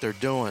with what they're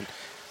doing.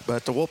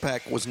 But the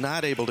Wolfpack was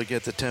not able to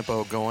get the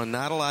tempo going.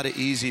 Not a lot of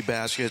easy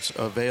baskets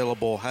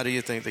available. How do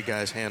you think the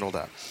guys handled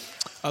that?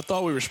 I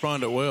thought we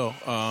responded well.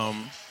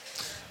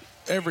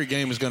 Every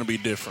game is going to be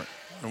different,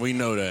 and we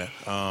know that.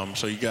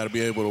 So you got to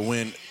be able to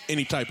win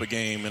any type of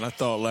game. And I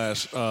thought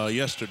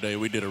yesterday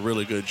we did a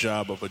really good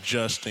job of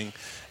adjusting,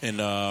 and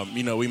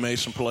we made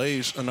some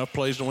plays, enough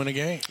plays to win a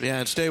game. Yeah,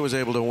 and State was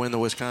able to win the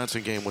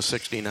Wisconsin game with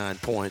 69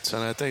 points,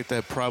 and I think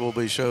that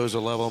probably shows a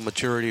level of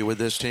maturity with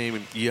this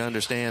team. You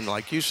understand,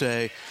 like you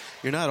say,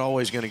 you're not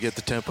always going to get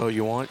the tempo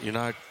you want. You're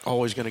not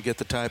always going to get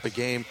the type of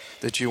game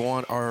that you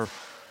want. Our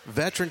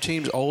veteran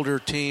teams, older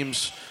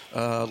teams,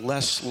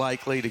 less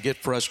likely to get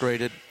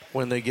frustrated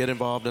when they get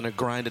involved in a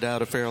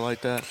grinded-out affair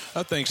like that?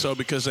 I think so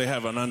because they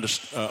have an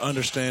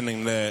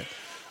understanding that,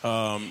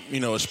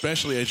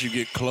 especially as you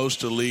get close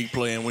to league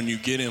play and when you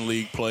get in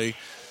league play,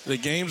 the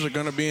games are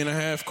going to be in a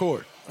half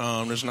court.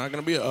 There's not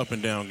going to be an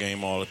up-and-down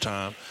game all the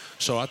time.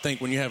 So I think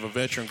when you have a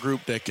veteran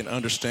group that can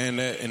understand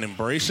that and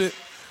embrace it,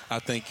 I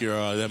think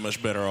you're that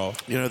much better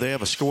off. You know, they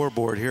have a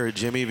scoreboard here at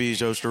Jimmy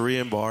V's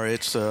Osteria Bar.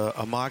 It's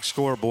a mock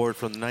scoreboard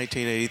from the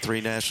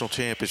 1983 National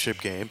Championship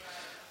game.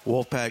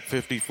 Wolfpack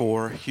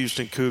 54,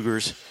 Houston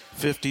Cougars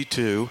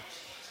 52.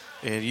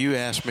 And you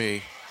asked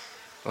me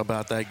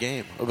about that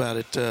game, about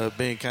it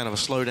being kind of a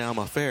slow-down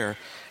affair.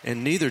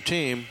 And neither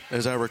team,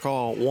 as I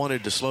recall,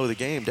 wanted to slow the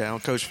game down.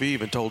 Coach V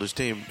even told his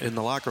team in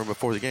the locker room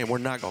before the game, we're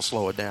not going to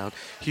slow it down.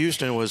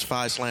 Houston was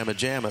 5 slam and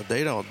jam it.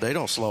 They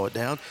don't slow it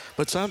down.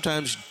 But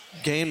sometimes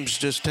games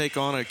just take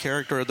on a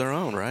character of their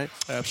own, right?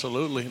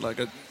 Absolutely.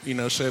 Like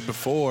I said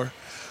before,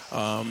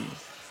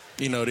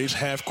 these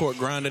half-court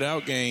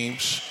grinded-out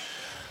games,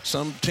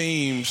 some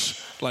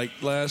teams, like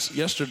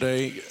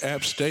yesterday,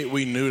 App State,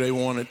 we knew they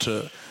wanted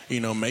to,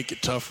 make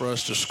it tough for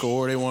us to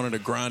score. They wanted a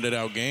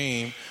grinded-out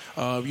game.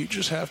 You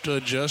just have to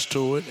adjust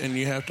to it, and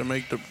you have to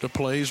make the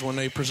plays when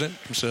they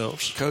present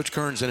themselves. Coach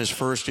Kern's in his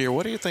first year.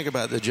 What do you think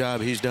about the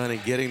job he's done in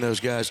getting those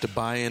guys to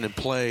buy in and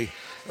play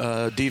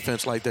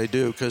defense like they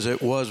do? Because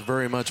it was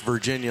very much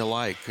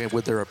Virginia-like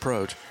with their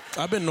approach.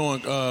 I've been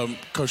knowing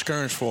Coach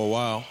Kearns for a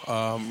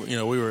while.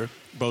 We were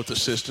both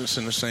assistants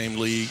in the same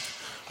league.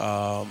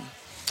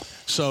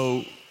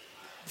 So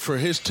for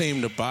his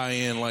team to buy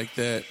in like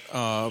that,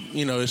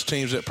 his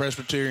teams at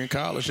Presbyterian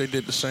College, they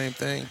did the same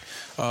thing.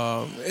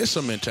 It's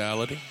a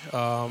mentality.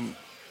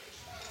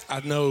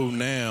 I know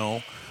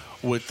now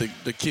with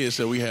the kids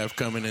that we have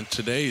coming in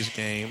today's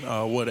game,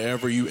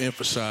 whatever you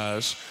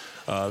emphasize,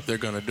 they're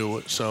going to do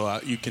it. So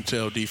you can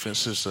tell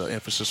defense is an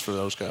emphasis for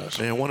those guys.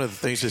 And one of the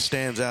things that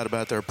stands out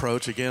about their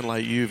approach, again,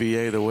 like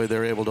UVA, the way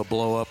they're able to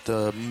blow up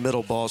the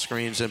middle ball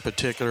screens in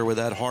particular with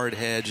that hard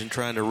hedge and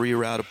trying to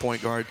reroute a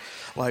point guard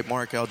like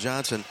Markel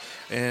Johnson.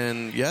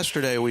 And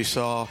yesterday we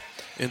saw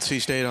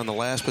NC State on the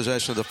last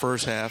possession of the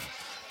first half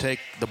take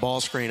the ball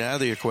screen out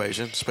of the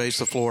equation, space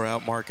the floor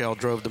out. Markel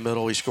drove the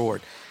middle. He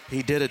scored.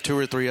 He did it 2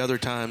 or 3 other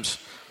times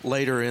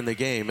later in the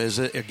game. Is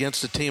it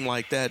against a team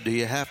like that, do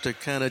you have to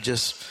kind of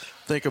just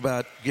think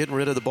about getting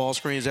rid of the ball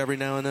screens every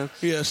now and then?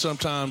 Yeah,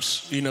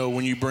 sometimes,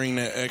 when you bring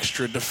that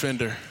extra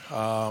defender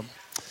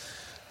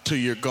to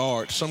your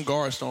guard, some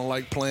guards don't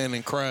like playing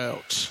in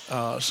crowds.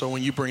 So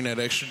when you bring that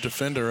extra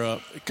defender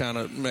up, it kind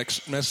of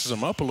messes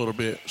them up a little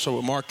bit. So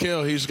with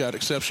Markel, he's got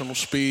exceptional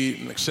speed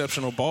and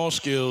exceptional ball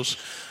skills.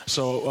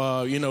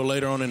 So,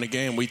 later on in the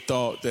game, we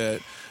thought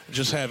that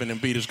just having him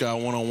beat his guy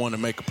one-on-one to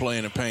make a play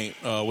in the paint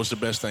was the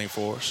best thing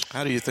for us.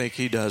 How do you think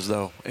he does,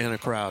 though, in a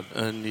crowd?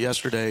 And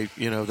yesterday,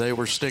 they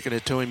were sticking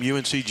it to him.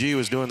 UNCG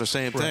was doing the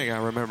same thing. Right.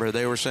 I remember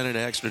they were sending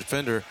an extra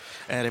defender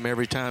at him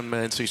every time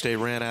NC State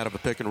ran out of a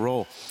pick and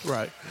roll.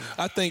 Right.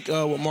 I think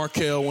with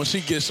Markel, once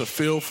he gets a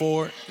feel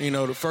for it,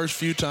 the first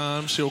few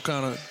times he'll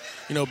kind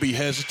of be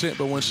hesitant,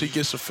 but once he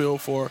gets a feel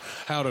for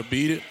how to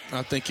beat it,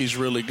 I think he's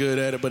really good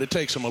at it, but it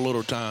takes him a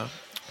little time.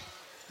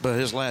 But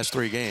his last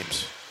 3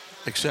 games,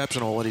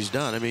 exceptional what he's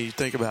done. I mean, you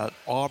think about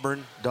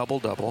Auburn,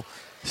 double-double,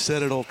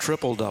 Citadel,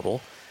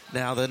 triple-double.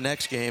 Now the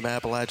next game,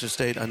 Appalachian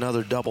State,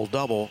 another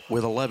double-double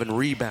with 11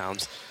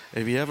 rebounds.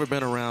 Have you ever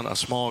been around a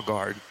small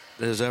guard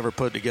that has ever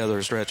put together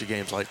a stretch of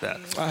games like that?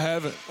 I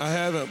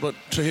haven't, but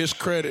to his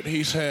credit,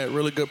 he's had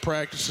really good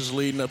practices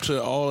leading up to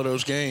all of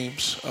those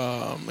games.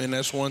 And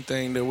that's one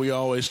thing that we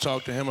always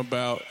talk to him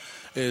about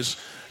is,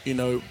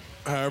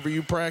 however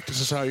you practice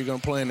is how you're going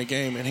to play in the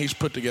game, and he's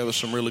put together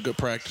some really good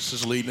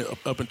practices leading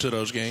up into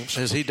those games.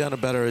 Has he done a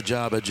better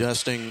job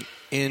adjusting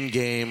in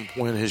game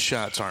when his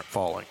shots aren't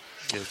falling?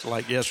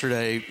 Like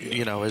yesterday,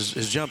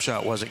 his jump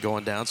shot wasn't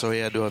going down, so he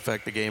had to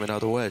affect the game in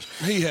other ways.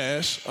 He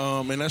has,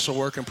 and that's a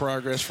work in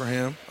progress for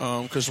him.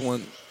 Because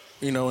when,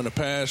 in the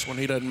past, when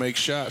he doesn't make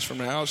shots from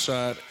the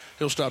outside,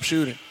 he'll stop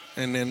shooting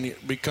and then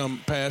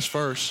become pass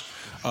first.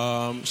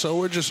 So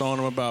we're just on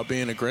him about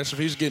being aggressive.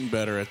 He's getting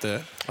better at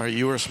that. All right,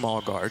 you were a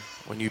small guard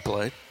when you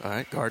played. All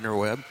right,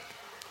 Gardner-Webb.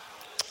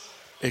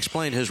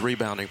 Explain his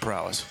rebounding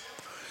prowess.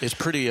 It's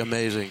pretty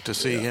amazing to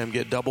see him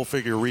get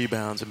double-figure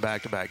rebounds in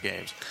back-to-back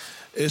games.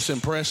 It's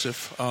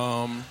impressive.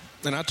 And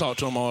I talk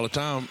to him all the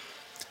time,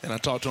 and I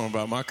talk to him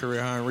about my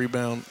career high in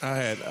rebound. I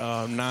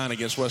had 9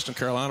 against Western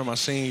Carolina my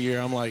senior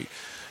year. I'm like,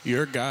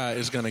 your guy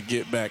is going to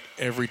get back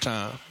every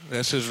time.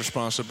 That's his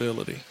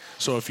responsibility.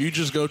 So if you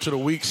just go to the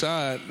weak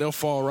side, they'll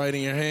fall right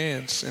in your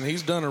hands. And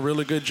he's done a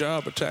really good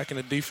job attacking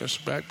the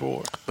defensive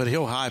backboard. But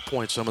he'll high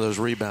point some of those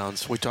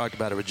rebounds. We talked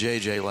about it with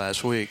JJ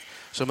last week.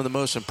 Some of the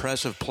most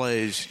impressive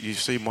plays you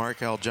see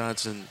Markell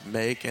Johnson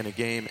make in a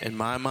game, in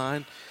my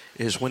mind,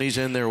 is when he's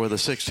in there with a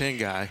 6'10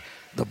 guy,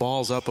 the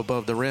ball's up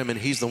above the rim, and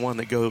he's the one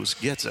that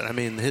gets it. I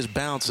mean, his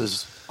bounce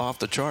is off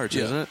the charts,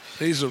 isn't it?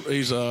 He's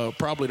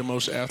probably the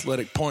most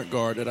athletic point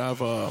guard that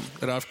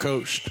I've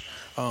coached.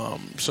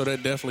 So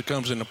that definitely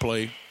comes into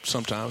play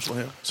sometimes with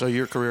him. So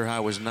your career high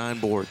was 9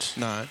 boards.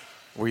 9.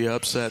 Were you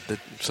upset that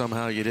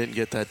somehow you didn't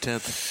get that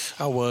 10th?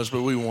 I was,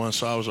 but we won,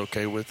 so I was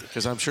okay with it.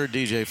 Because I'm sure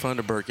DJ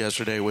Funderburk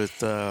yesterday with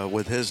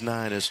his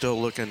 9 is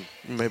still looking,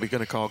 maybe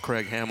going to call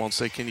Craig Hamill and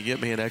say, can you get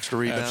me an extra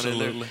rebound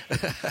Absolutely. in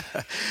there?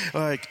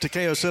 All right,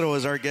 Takeo Sito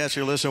is our guest.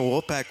 You're listening to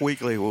Wolfpack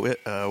Weekly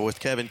with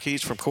Kevin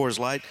Keats from Coors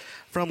Light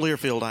from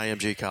Learfield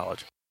IMG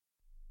College.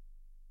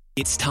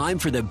 It's time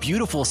for the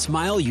beautiful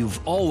smile you've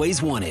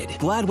always wanted.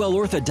 Gladwell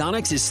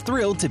Orthodontics is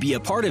thrilled to be a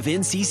part of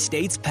NC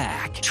State's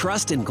pack.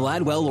 Trust in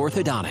Gladwell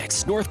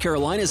Orthodontics, North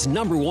Carolina's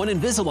 #1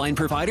 Invisalign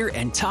provider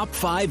and top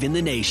 5 in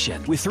the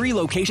nation. With 3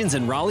 locations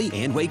in Raleigh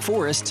and Wake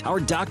Forest,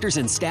 our doctors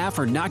and staff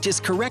are not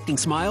just correcting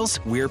smiles,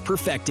 we're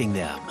perfecting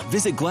them.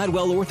 Visit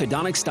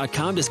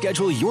GladwellOrthodontics.com to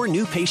schedule your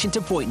new patient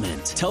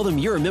appointment. Tell them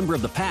you're a member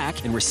of the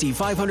pack and receive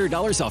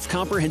 $500 off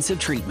comprehensive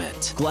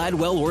treatment.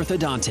 Gladwell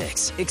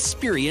Orthodontics.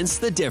 Experience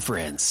the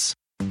difference.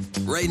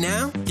 Right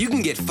now, you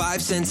can get 5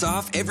 cents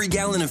off every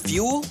gallon of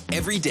fuel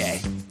every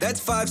day. That's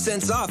 5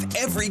 cents off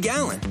every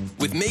gallon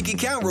with Make It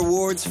Count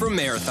rewards from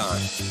Marathon.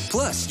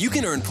 Plus, you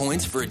can earn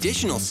points for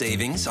additional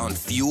savings on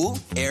fuel,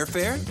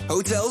 airfare,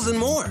 hotels, and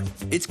more.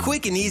 It's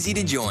quick and easy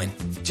to join.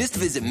 Just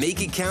visit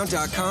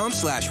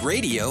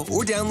MakeItCount.com/radio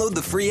or download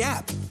the free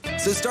app.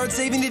 So start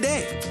saving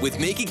today with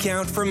Make It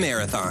Count from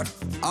Marathon.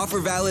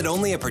 Offer valid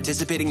only at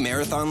participating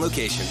Marathon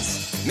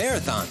locations.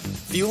 Marathon,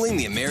 fueling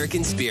the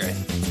American spirit.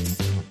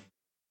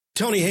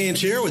 Tony Haynes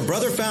here with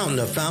Brother Fountain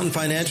of Fountain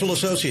Financial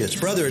Associates.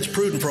 Brother, it's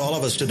prudent for all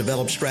of us to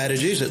develop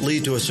strategies that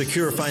lead to a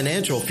secure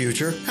financial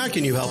future. How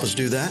can you help us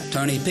do that?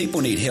 Tony,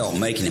 people need help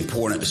making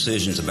important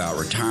decisions about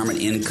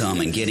retirement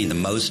income and getting the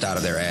most out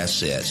of their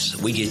assets.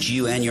 We get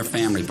you and your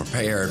family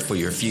prepared for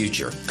your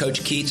future.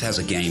 Coach Keats has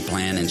a game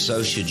plan, and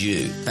so should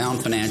you.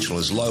 Fountain Financial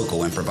is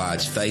local and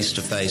provides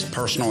face-to-face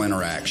personal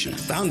interaction.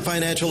 Fountain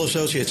Financial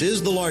Associates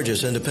is the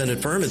largest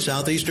independent firm in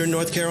southeastern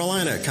North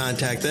Carolina.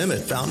 Contact them at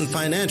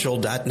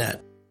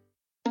fountainfinancial.net.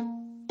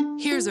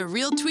 Here's a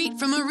real tweet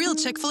from a real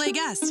Chick-fil-A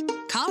guest.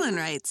 Colin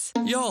writes,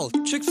 Yo,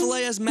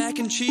 Chick-fil-A has mac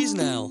and cheese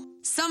now.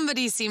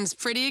 Somebody seems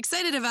pretty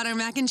excited about our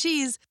mac and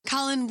cheese.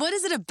 Colin, what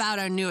is it about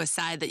our newest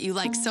side that you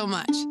like so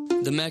much?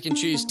 The mac and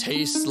cheese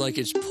tastes like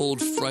it's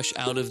pulled fresh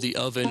out of the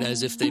oven,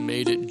 as if they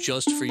made it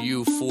just for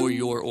you for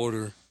your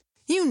order.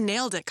 You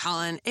nailed it,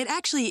 Colin. It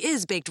actually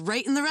is baked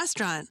right in the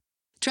restaurant.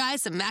 Try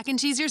some mac and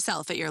cheese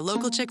yourself at your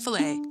local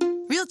Chick-fil-A.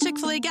 Real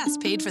Chick-fil-A guests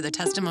paid for the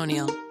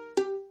testimonial.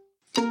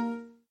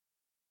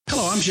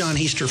 Hello, I'm John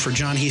Heister for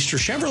John Heister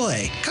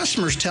Chevrolet.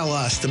 Customers tell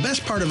us the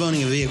best part of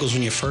owning a vehicle is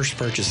when you first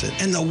purchase it.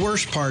 And the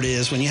worst part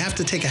is when you have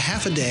to take a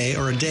half a day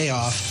or a day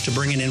off to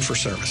bring it in for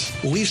service.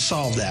 Well, we've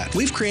solved that.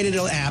 We've created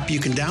an app you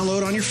can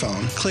download on your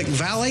phone, click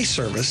Valet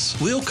Service.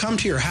 We'll come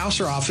to your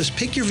house or office,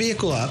 pick your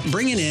vehicle up,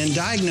 bring it in,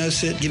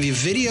 diagnose it, give you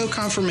video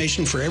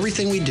confirmation for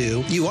everything we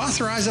do. You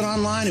authorize it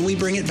online and we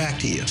bring it back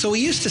to you. So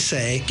we used to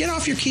say, get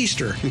off your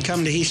keister and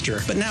come to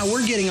Heister. But now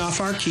we're getting off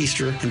our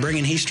keister and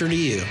bringing Heister to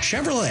you.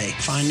 Chevrolet,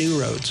 find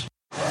new roads.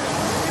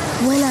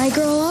 When I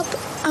grow up,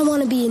 I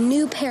want to be a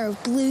new pair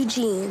of blue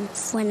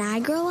jeans. When I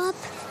grow up,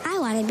 I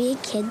want to be a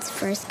kid's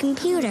first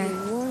computer.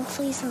 Warm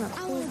fleece on a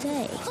cool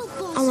day.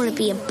 I want to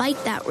be a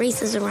bike that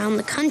races around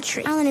the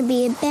country. I want to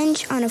be a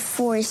bench on a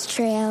forest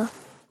trail.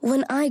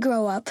 When I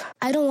grow up,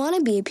 I don't want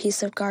to be a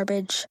piece of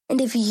garbage.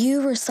 And if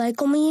you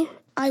recycle me,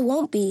 I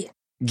won't be.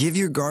 Give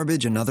your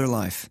garbage another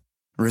life.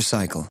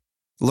 Recycle.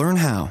 Learn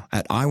how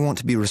at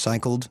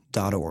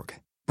iwanttoberecycled.org.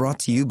 Brought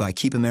to you by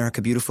Keep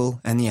America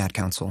Beautiful and the Ad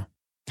Council.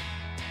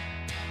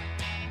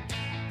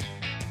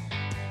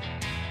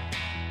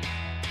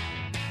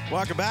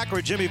 Welcome back.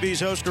 We're Jimmy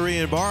B's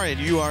Hosteria and Bar, and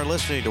you are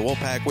listening to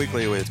Wolfpack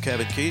Weekly with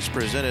Kevin Keats,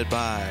 presented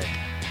by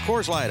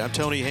Coors Light, I'm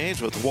Tony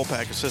Haynes with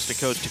Wolfpack assistant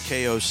coach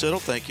Takeo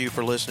Siddle. Thank you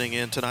for listening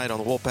in tonight on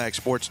the Wolfpack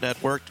Sports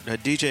Network.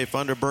 DJ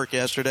Funderburk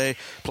yesterday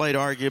played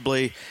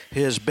arguably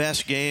his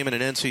best game in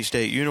an NC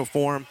State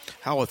uniform.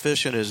 How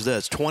efficient is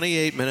this?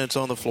 28 minutes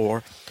on the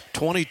floor,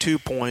 22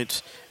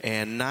 points,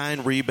 and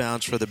 9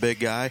 rebounds for the big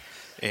guy.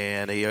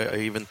 And he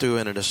even threw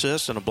in an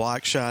assist and a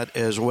block shot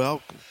as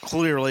well.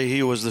 Clearly,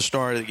 he was the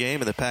star of the game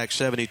in the Pac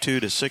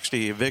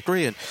 72-60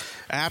 victory. And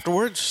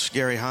afterwards,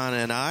 Gary Hanna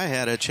and I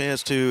had a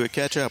chance to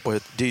catch up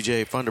with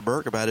DJ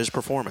Funderburk about his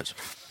performance.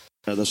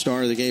 The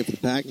star of the game for the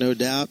Pac, no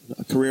doubt.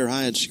 A career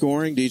high in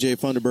scoring. DJ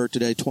Funderburk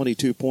today,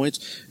 22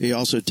 points. He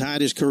also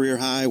tied his career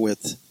high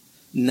with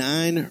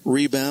 9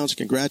 rebounds.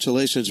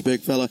 Congratulations,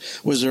 big fella.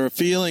 Was there a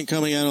feeling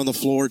coming out on the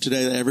floor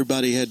today that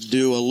everybody had to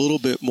do a little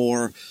bit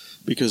more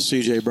because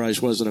C.J. Bryce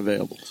wasn't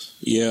available?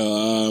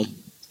 Yeah,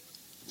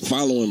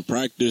 following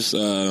practice,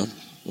 when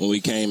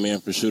we came in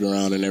for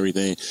shoot-around and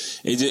everything,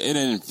 it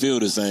didn't feel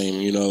the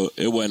same. You know,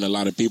 it wasn't a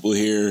lot of people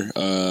here.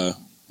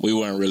 We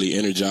weren't really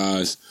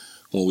energized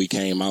when we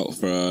came out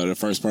for the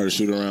first part of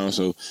shoot-around,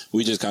 so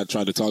we just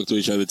tried to talk to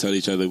each other, tell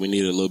each other we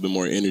needed a little bit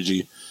more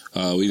energy.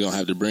 We don't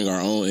have to bring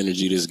our own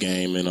energy this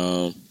game,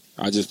 and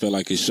I just felt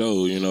like it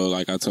showed. You know,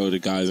 like I told the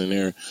guys in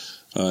there,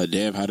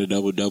 Dev had a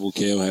double-double,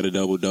 Kel had a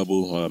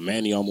double-double,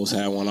 Manny almost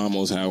had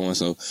one,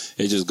 so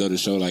it just go to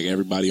show like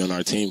everybody on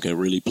our team can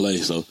really play.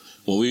 So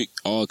when we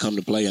all come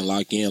to play and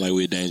lock in, like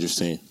we're a dangerous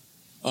team.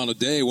 On a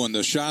day when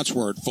the shots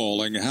weren't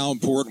falling, how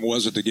important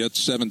was it to get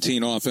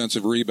 17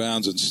 offensive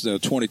rebounds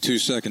and 22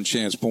 second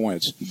chance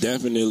points?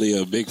 Definitely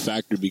a big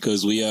factor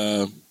because we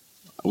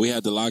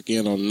had to lock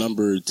in on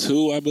number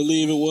 2, I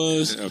believe it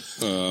was.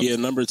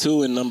 Number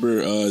 2 and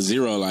number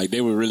 0. Like,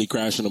 they were really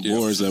crashing the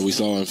boards that we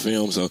saw in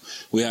film. So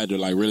we had to,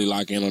 like, really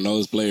lock in on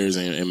those players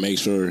and make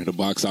sure to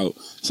box out.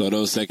 So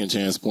those second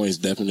chance points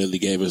definitely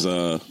gave us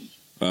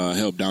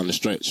help down the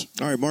stretch.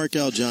 All right,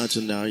 Markel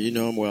Johnson now. You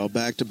know him well.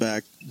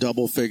 Back-to-back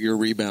double-figure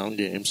rebound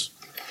games.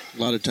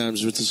 A lot of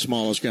times with the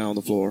smallest guy on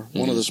the floor.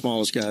 One of the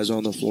smallest guys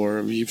on the floor.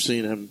 You've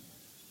seen him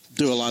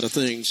do a lot of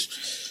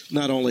things,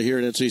 not only here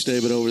at NC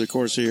State, but over the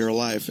course of your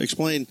life.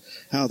 Explain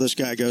how this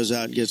guy goes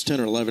out and gets 10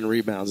 or 11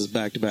 rebounds in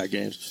back-to-back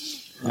games.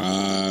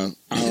 I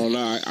don't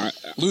know.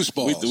 Loose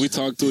balls. We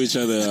talked to each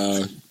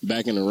other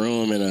back in the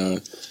room,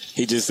 and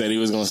he just said he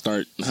was going to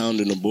start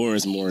hounding the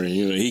boards more.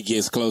 You know, he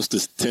gets close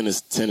to 10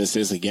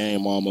 assists a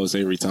game almost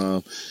every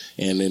time,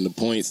 and then the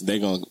points, they're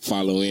going to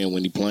follow in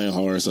when he's playing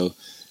hard. So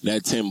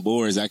that 10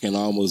 boards,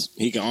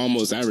 he can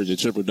almost average a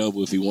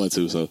triple-double if he wants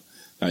to. So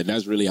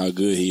that's really how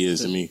good he is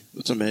to me.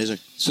 It's amazing.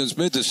 Since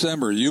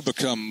mid-December, you've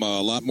become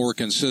a lot more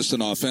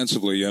consistent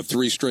offensively. You have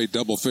 3 straight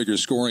double-figure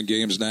scoring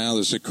games now.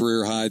 There's a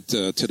career high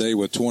today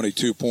with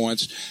 22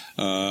 points.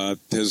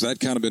 Has that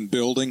kind of been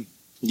building?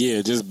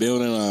 Yeah, just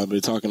building. I've been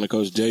talking to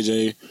Coach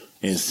JJ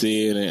and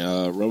Sid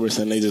and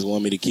Robertson. They just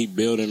want me to keep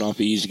building off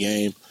of each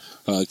game,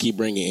 keep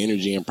bringing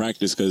energy in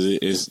practice because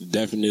it's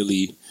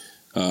definitely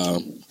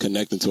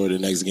connecting toward the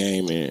next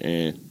game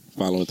and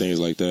following things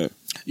like that.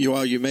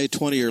 You made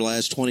 20 of your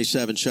last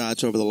 27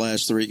 shots over the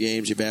last 3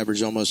 games. You've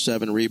averaged almost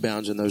 7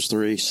 rebounds in those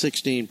 3,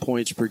 16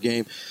 points per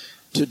game.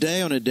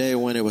 Today, on a day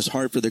when it was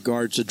hard for the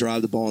guards to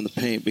drive the ball in the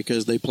paint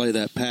because they play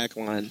that pack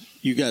line,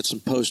 you got some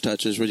post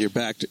touches with your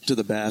back to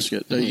the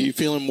basket. Are you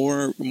feeling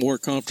more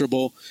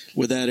comfortable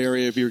with that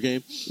area of your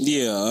game?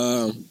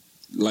 Yeah,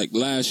 like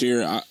last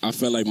year, I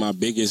felt like my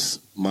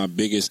biggest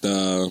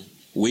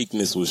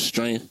weakness was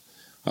strength.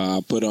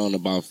 I put on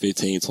about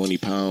 15, 20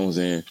 pounds,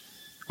 and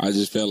I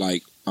just felt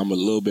like I'm a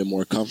little bit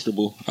more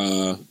comfortable.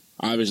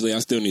 Obviously, I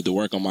still need to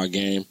work on my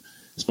game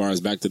as far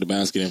as back to the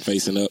basket and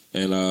facing up.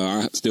 And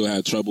I still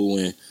have trouble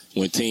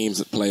when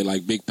teams play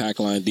like big pack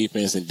line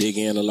defense and dig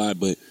in a lot,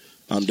 but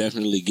I'm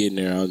definitely getting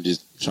there. I'm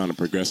just trying to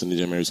progress in the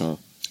gym every time.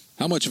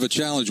 How much of a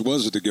challenge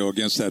was it to go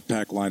against that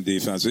pack line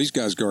defense? These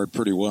guys guard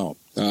pretty well.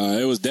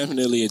 It was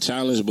definitely a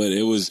challenge, but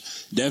it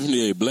was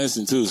definitely a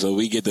blessing too. So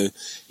we get to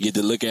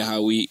look at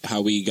how we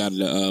got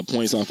the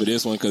points off of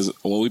this one, because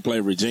when we play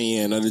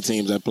Virginia and other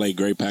teams that play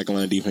great pack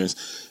line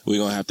defense, we're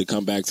gonna have to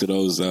come back to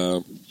those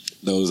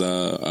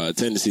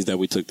tendencies that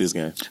we took this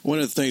game. One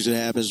of the things that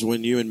happens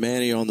when you and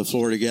Manny are on the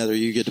floor together,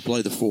 you get to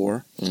play the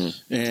 4,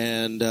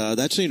 and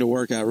that seemed to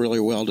work out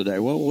really well today.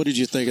 What did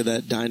you think of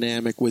that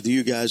dynamic with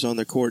you guys on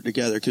the court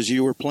together? Because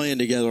you were playing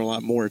together a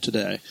lot more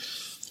today.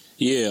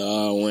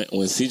 Yeah, when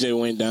CJ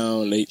went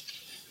down,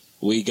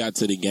 we got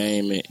to the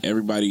game, and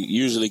everybody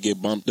usually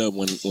get bumped up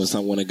when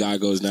a guy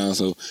goes down.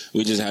 So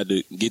we just had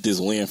to get this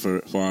win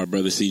for our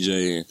brother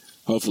CJ, and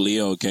hopefully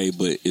he'll okay.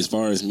 But as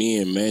far as me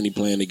and Manny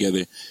playing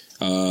together,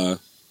 I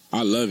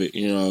love it.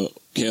 You know,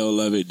 Kel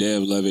love it,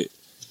 Dev love it.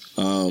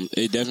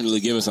 It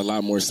definitely gives us a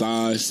lot more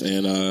size,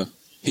 and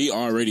he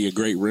already a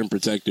great rim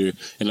protector,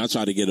 and I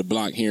try to get a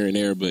block here and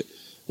there. But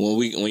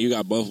when you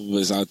got both of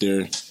us out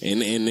there,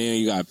 and then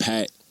you got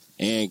Pat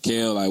and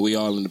Kel, like we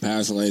all in the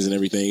passing lanes and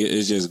everything,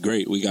 it's just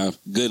great. We got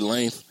good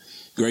length,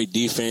 great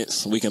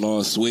defense. We can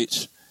all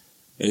switch.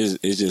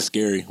 It's just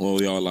scary when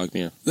we all locked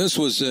in. This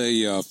was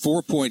a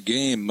 4-point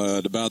game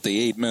at about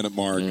the 8-minute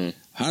mark.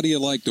 How do you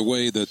like the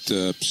way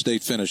that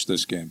State finished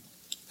this game?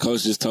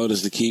 Coach just told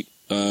us to keep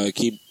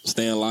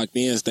staying locked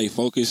in, stay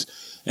focused,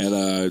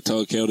 and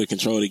told Kel to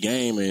control the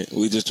game, and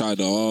we just tried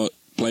to all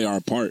play our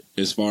part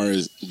as far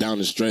as down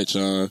the stretch.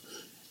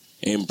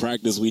 In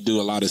practice, we do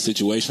a lot of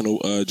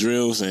situational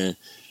drills, and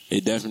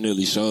it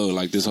definitely showed.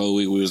 Like this whole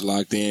week, we was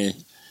locked in,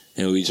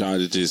 and we tried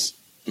to just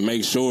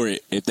make sure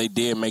if they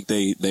did make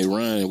they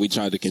run, we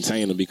tried to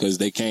contain them because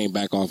they came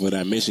back off of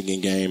that Michigan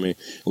game, and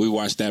we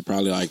watched that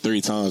probably like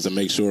 3 times to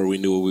make sure we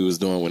knew what we was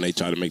doing when they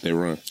tried to make their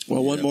run.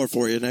 Well, one more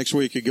for you. Next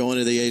week you go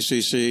into the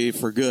ACC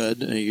for good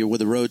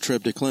with a road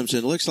trip to Clemson.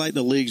 It looks like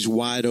the league's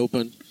wide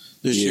open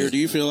this year. Do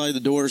you feel like the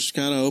door's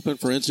kind of open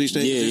for NC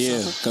State?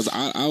 Yeah. Because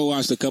I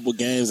watched a couple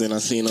games, and I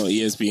seen on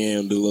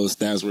ESPN the little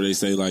stats where they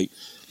say like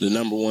the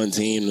number one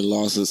team that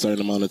lost a certain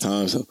amount of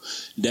time. So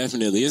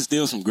definitely, it's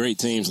still some great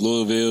teams,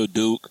 Louisville,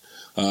 Duke,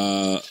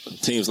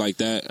 teams like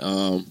that.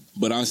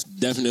 But I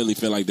definitely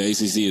feel like the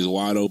ACC is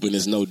wide open.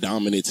 It's no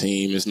dominant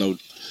team. It's no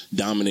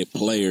dominant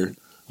player.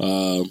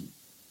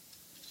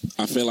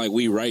 I feel like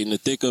we right in the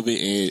thick of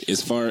it, and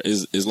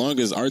as long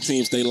as our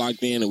team stay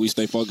locked in and we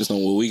stay focused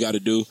on what we got to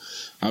do,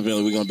 I feel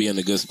like we're going to be in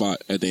a good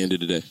spot at the end of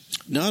the day.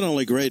 Not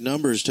only great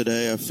numbers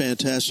today, a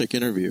fantastic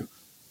interview.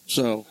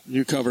 So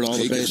you covered all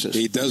the bases.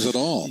 He does it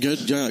all. Good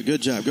job.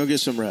 Go get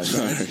some rest.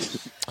 All right.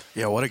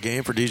 Yeah, what a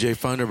game for DJ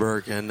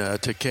Funderburk and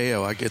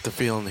Takeo. I get the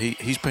feeling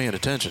he's paying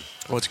attention.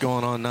 What's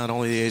going on not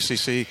only the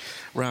ACC,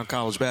 around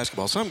college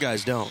basketball. Some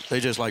guys don't. They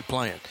just like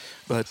playing.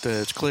 But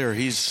it's clear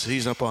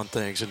he's up on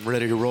things and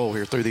ready to roll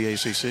here through the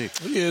ACC.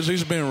 He is.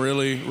 He's been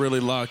really, really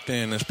locked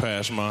in this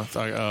past month.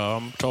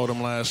 I told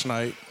him last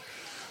night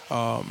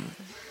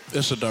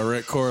it's a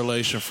direct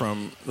correlation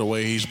from the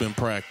way he's been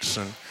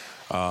practicing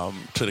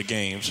to the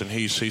games, and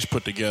he's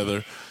put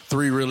together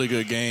 3 really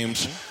good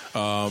games.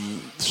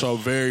 So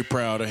very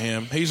proud of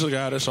him. He's a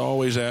guy that's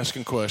always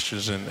asking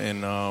questions,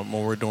 and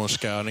when we're doing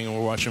scouting and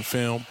we're watching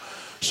film.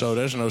 So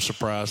there's no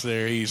surprise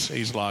there.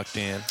 He's locked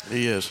in.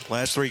 He is.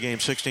 Last 3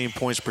 games, 16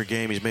 points per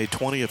game. He's made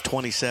 20 of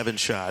 27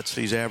 shots.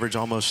 He's averaged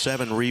almost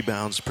 7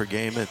 rebounds per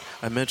game. And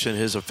I mentioned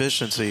his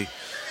efficiency,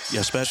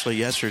 especially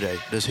yesterday.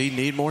 Does he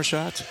need more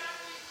shots?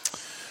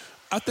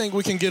 I think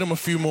we can get him a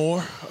few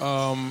more.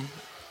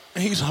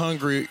 He's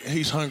hungry.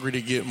 He's hungry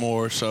to get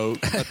more. So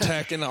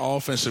attacking the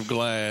offensive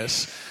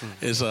glass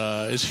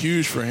is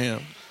huge for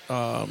him.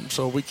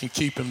 So we can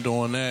keep him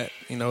doing that.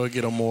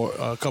 Get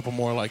a couple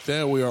more like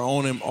that. We are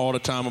on him all the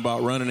time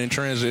about running in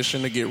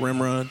transition to get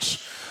rim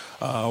runs.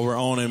 We're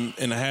on him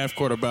in the half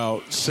court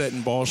about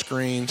setting ball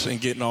screens and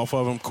getting off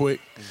of him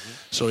quick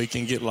so he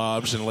can get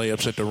lobs and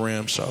layups at the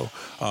rim. So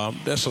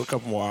that's a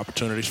couple more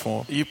opportunities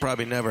for him. You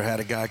probably never had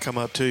a guy come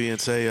up to you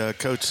and say,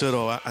 Coach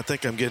Siddle, I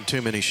think I'm getting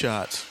too many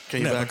shots.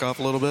 Can you back off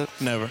a little bit?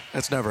 Never.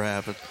 That's never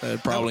happened.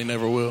 It probably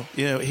never will.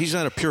 He's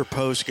not a pure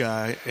post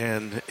guy,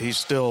 and he's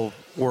still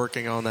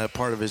working on that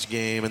part of his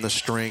game and the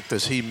strength,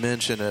 as he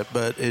mentioned it.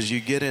 But as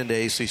you get into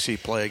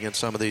ACC play against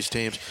some of these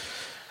teams,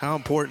 how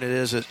important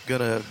is it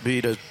going to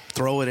be to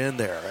throw it in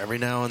there every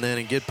now and then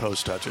and get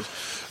post touches?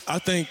 I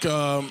think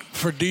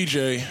for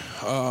DJ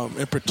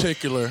in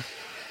particular,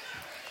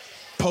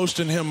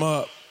 posting him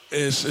up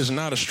is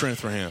not a strength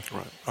for him.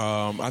 Right.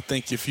 I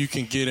think if you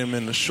can get him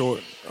in the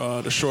short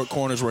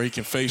corners where he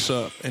can face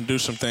up and do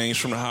some things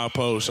from the high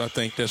post, I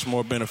think that's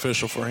more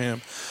beneficial for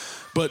him.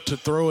 But to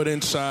throw it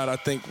inside, I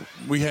think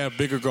we have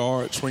bigger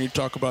guards. When you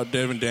talk about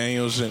Devin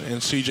Daniels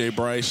and C.J.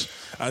 Bryce,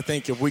 I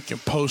think if we can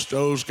post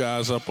those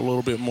guys up a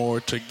little bit more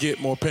to get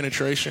more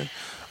penetration,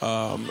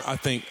 I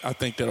think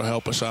that'll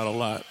help us out a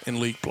lot in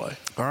league play.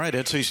 All right,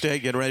 NC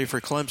State getting ready for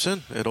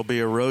Clemson. It'll be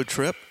a road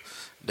trip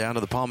down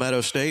to the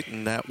Palmetto State,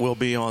 and that will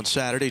be on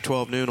Saturday.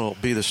 12 noon will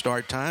be the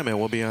start time, and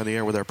we'll be on the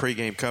air with our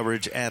pregame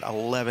coverage at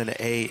 11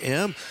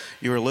 a.m.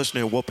 You are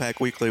listening to Wolfpack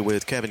Weekly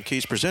with Kevin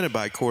Keats, presented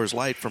by Coors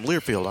Light from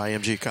Learfield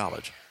IMG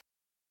College.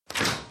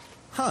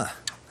 Huh. I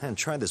hadn't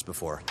tried this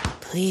before.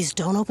 Please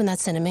don't open that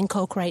cinnamon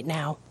Coke right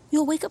now.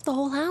 You'll wake up the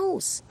whole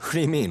house. What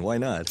do you mean? Why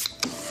not?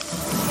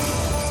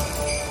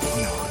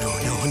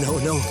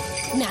 No.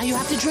 Now you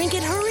have to drink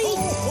it. Hurry.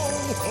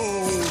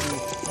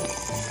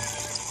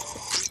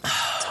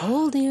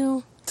 Told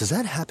you. Does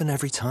that happen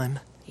every time?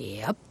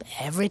 Yep,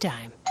 every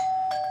time.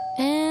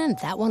 And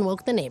that one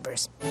woke the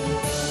neighbors.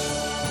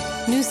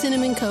 New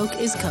Cinnamon Coke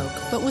is Coke,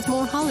 but with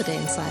more holiday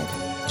inside.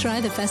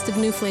 Try the festive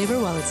new flavor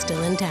while it's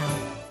still in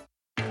town.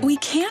 We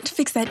can't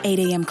fix that 8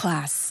 a.m.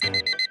 class.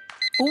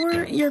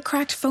 Or your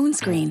cracked phone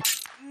screen.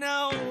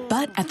 No.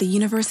 But at the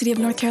University of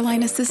North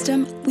Carolina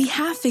system, we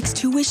have fixed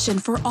tuition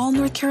for all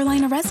North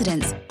Carolina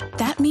residents.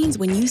 That means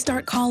when you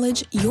start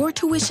college, your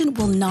tuition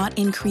will not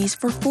increase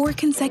for 4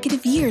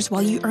 consecutive years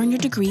while you earn your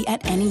degree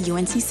at any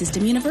UNC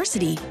system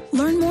university.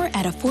 Learn more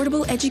at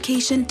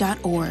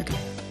affordableeducation.org.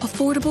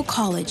 Affordable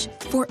college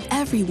for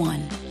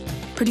everyone.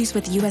 Produced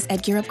with U.S.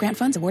 Ed Gear Up grant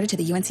funds awarded to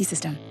the UNC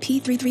system.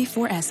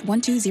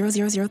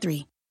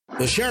 P334S120003.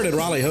 The Sheraton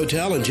Raleigh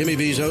Hotel and Jimmy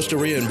V's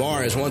Osteria and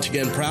Bar is once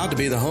again proud to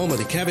be the home of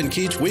the Kevin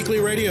Keats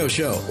Weekly Radio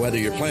Show. Whether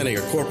you're planning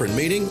a corporate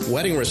meeting,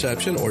 wedding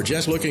reception, or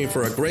just looking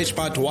for a great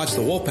spot to watch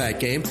the Wolfpack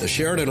game, the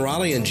Sheraton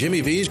Raleigh and Jimmy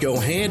V's go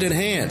hand in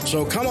hand.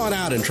 So come on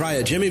out and try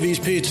a Jimmy V's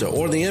pizza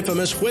or the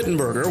infamous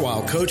Wittenberger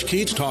while Coach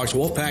Keats talks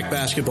Wolfpack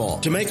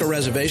basketball. To make a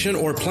reservation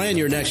or plan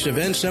your next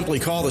event, simply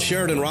call the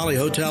Sheraton Raleigh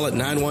Hotel at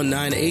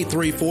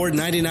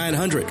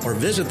 919-834-9900 or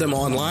visit them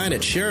online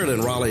at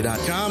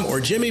SheratonRaleigh.com or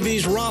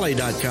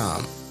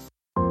JimmyV'sRaleigh.com.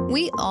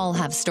 We all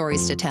have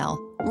stories to tell.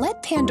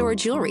 Let Pandora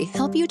Jewelry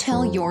help you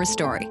tell your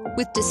story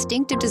with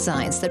distinctive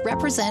designs that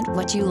represent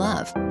what you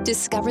love.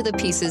 Discover the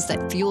pieces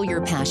that fuel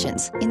your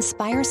passions,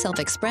 inspire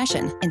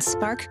self-expression, and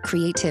spark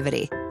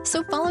creativity.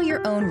 So follow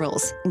your own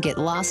rules and get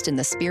lost in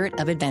the spirit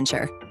of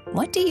adventure.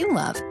 What do you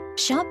love?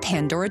 Shop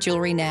Pandora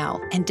Jewelry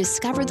now and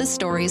discover the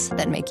stories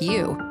that make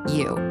you,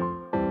 you.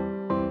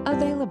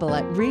 Available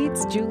at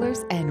Reed's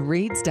Jewelers and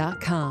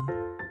Reeds.com.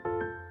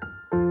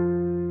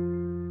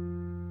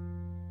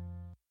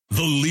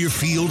 The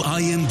Learfield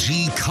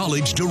IMG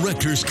College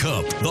Directors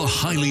Cup, the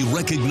highly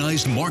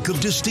recognized mark of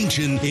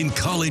distinction in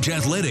college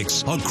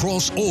athletics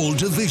across all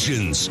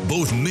divisions,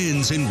 both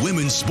men's and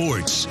women's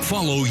sports.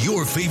 Follow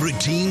your favorite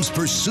team's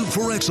pursuit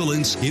for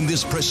excellence in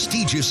this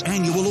prestigious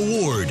annual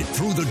award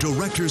through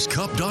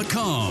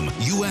thedirectorscup.com,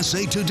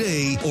 USA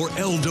Today, or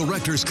L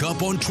Directors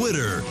Cup on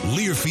Twitter.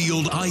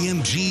 Learfield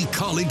IMG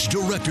College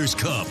Directors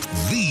Cup,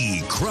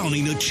 the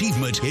crowning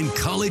achievement in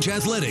college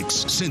athletics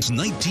since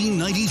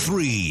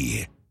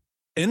 1993.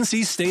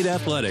 NC State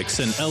Athletics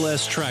and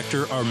LS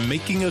Tractor are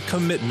making a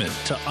commitment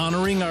to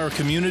honoring our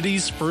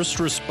community's first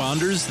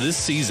responders this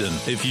season.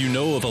 If you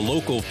know of a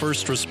local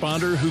first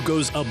responder who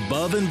goes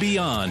above and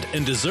beyond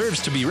and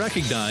deserves to be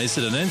recognized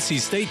at an NC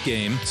State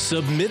game,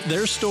 submit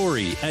their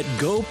story at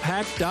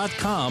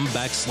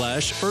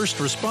gopac.com/first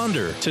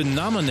responder to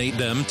nominate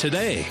them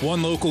today.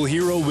 One local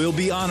hero will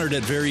be honored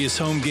at various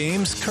home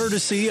games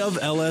courtesy of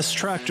LS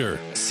Tractor.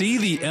 See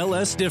the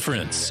LS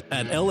difference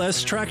at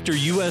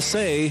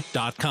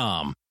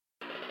lstractorusa.com.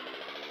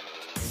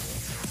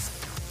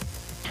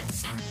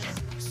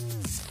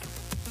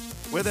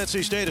 With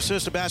NC State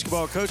assistant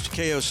basketball coach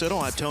K.O.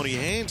 Siddle, I'm Tony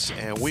Haynes,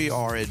 and we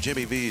are at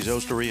Jimmy V's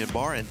Osteria and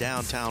Bar in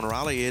downtown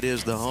Raleigh. It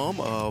is the home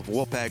of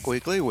Wolfpack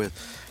Weekly with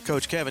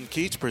Coach Kevin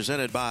Keats,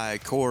 presented by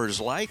Coors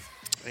Light.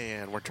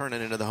 And we're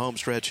turning into the home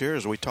stretch here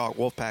as we talk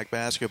Wolfpack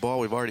basketball.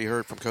 We've already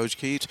heard from Coach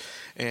Keats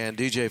and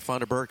DJ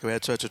Funderburk, who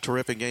had such a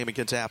terrific game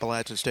against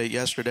Appalachian State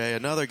yesterday.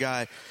 Another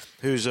guy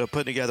who's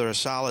putting together a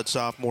solid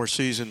sophomore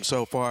season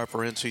so far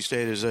for NC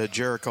State is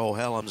Jericho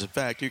Helms. In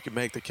fact, you can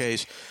make the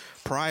case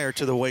prior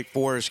to the Wake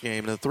Forest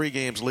game, the 3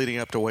 games leading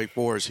up to Wake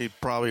Forest, he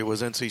probably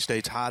was NC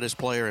State's hottest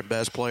player and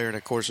best player. And,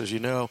 of course, as you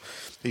know,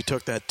 he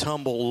took that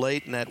tumble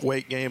late in that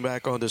Wake game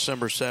back on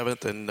December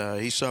 7th, and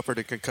he suffered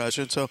a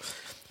concussion. So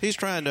he's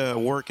trying to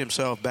work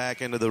himself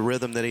back into the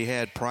rhythm that he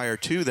had prior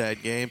to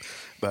that game.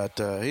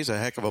 But he's a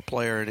heck of a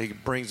player, and he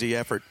brings the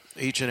effort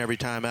each and every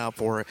time out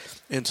for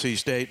NC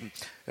State.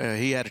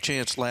 He had a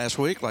chance last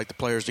week, like the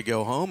players, to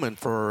go home. And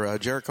for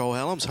Jericho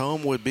Helms,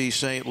 home would be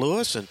St.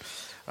 Louis. And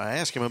I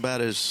asked him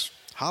about his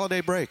holiday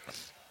break.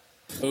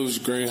 It was a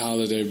great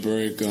holiday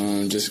break.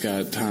 Just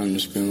got time to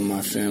spend with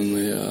my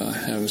family.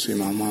 Haven't seen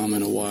my mom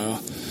in a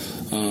while.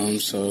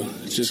 So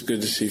it's just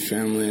good to see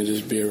family and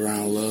just be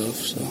around love.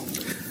 So.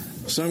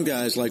 Some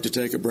guys like to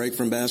take a break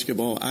from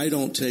basketball. I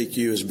don't take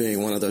you as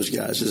being one of those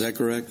guys. Is that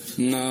correct?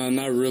 No,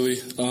 not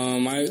really.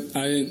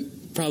 I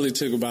probably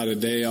took about a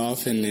day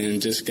off and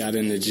then just got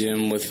in the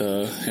gym with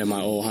at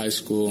my old high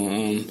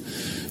school.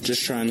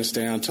 Just trying to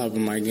stay on top of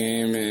my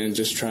game and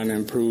just trying to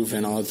improve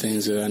in all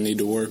things that I need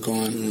to work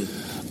on,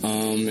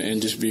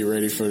 and just be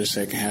ready for the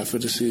second half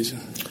of the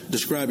season.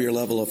 Describe your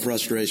level of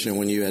frustration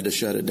when you had to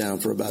shut it down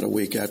for about a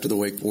week after the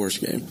Wake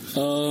Forest game.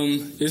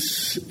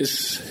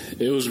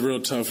 It was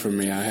real tough for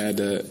me. I had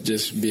to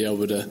just be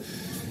able to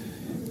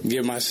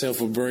give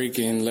myself a break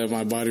and let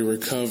my body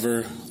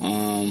recover.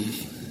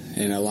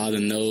 And a lot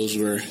of no's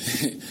were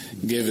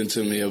given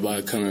to me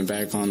about coming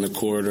back on the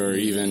court or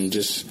even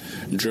just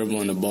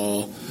dribbling the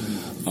ball.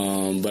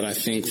 But I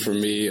think for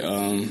me,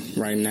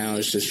 right now,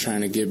 it's just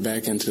trying to get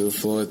back into the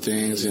flow of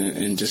things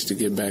and just to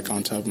get back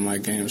on top of my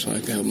game so I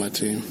can help my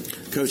team.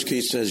 Coach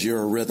Keats says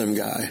you're a rhythm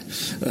guy,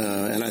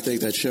 and I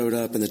think that showed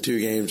up in the 2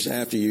 games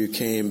after you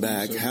came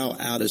back. How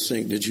out of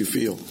sync did you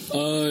feel?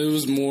 It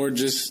was more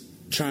just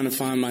trying to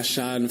find my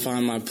shot and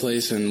find my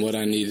place and what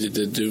I needed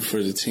to do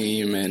for the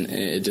team, and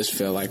it just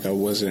felt like I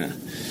wasn't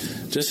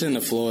just in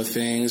the flow of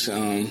things.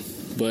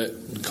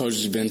 But Coach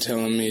has been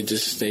telling me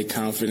just stay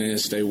confident,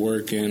 stay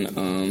working,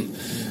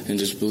 and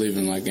just believe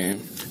in my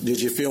game.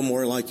 Did you feel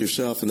more like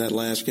yourself in that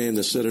last game,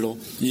 the Citadel?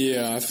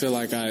 Yeah, I feel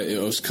like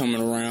it was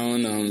coming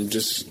around,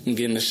 just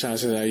getting the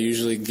shots that I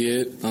usually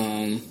get,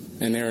 and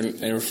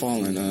they were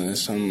falling.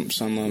 Some of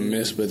them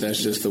missed, but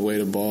that's just the way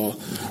the ball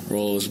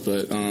rolls.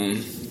 But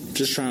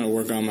just trying to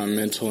work on my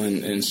mental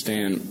and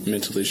staying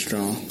mentally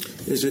strong.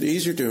 Is it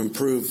easier to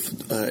improve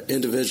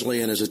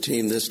individually and as a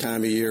team this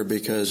time of year?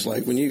 Because,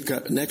 like, when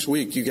next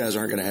week, you guys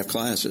aren't going to have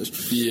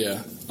classes.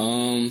 Yeah.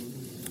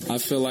 I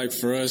feel like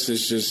for us,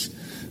 it's just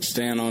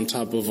staying on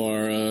top of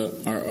our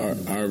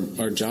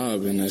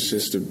job, and that's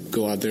just to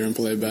go out there and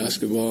play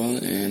basketball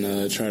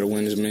and try to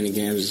win as many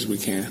games as we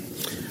can.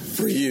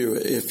 For you,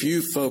 if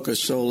you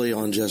focus solely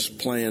on just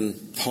playing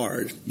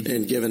hard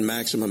and giving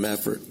maximum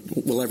effort,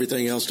 will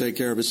everything else take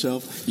care of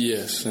itself?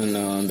 Yes,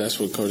 and that's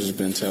what Coach has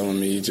been telling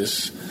me.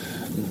 Just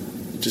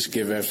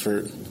give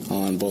effort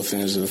on both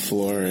ends of the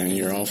floor, and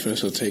your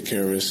offense will take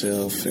care of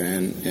itself.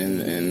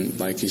 And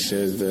like he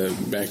said, the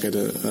back of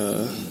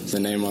the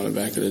name on the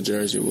back of the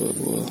jersey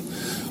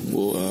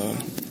will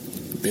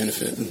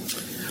benefit.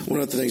 One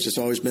of the things that's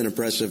always been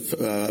impressive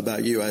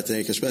about you, I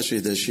think, especially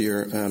this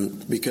year,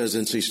 because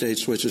NC State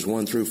switches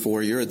 1 through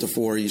 4, you're at the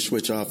 4, you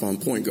switch off on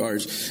point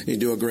guards, and you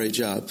do a great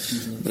job.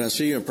 Mm-hmm. But I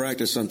see you in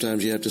practice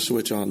sometimes you have to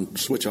switch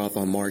off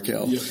on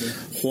Markel. Yes,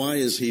 sir. Why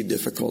is he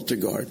difficult to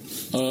guard?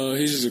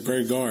 He's just a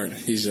great guard.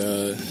 He's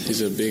a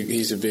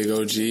big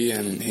OG,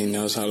 and he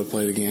knows how to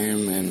play the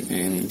game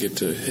and get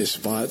to his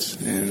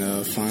spots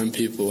and find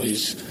people.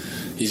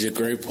 He's a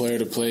great player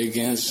to play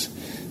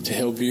against, to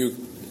help you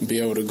be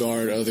able to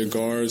guard other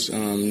guards.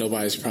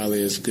 Nobody's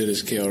probably as good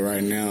as Kale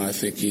right now. I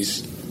think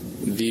he's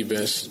the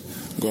best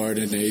guard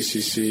in the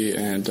ACC,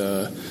 and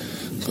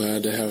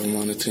glad to have him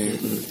on the team.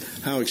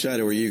 How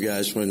excited were you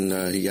guys when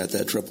he got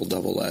that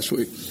triple-double last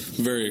week?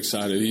 Very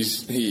excited.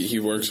 He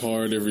works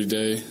hard every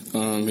day.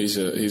 He's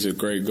a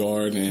great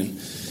guard, and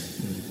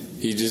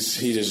he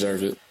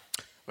deserved it.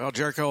 Well,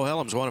 Jericho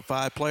Helms, one of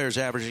 5 players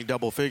averaging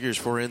double figures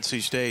for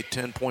NC State,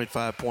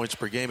 10.5 points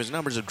per game. His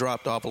numbers have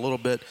dropped off a little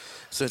bit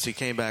since he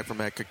came back from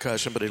that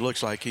concussion, but he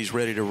looks like he's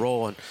ready to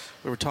roll. And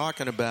we were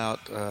talking about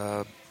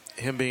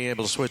him being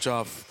able to switch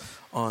off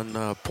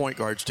on point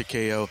guards to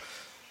KO.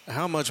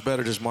 How much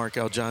better does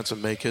Markel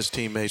Johnson make his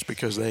teammates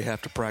because they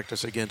have to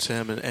practice against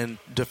him and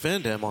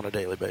defend him on a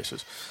daily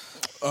basis?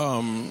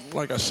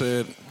 Like I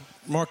said,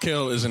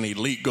 Markel is an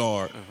elite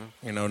guard,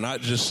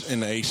 not just in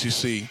the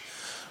ACC,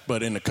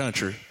 but in the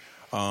country.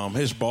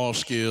 His ball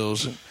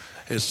skills,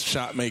 his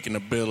shot-making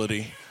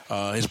ability,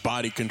 his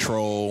body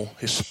control,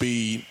 his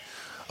speed,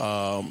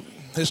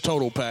 his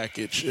total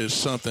package is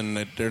something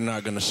that they're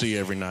not going to see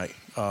every night.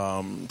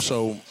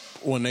 So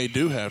when they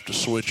do have to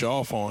switch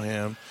off on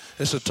him,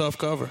 it's a tough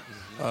cover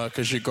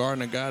because you're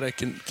guarding a guy that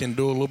can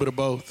do a little bit of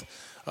both.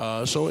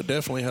 So it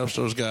definitely helps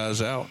those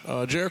guys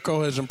out.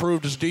 Jericho has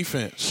improved his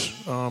defense.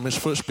 His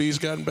foot speed's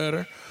gotten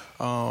better.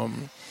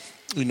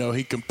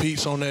 He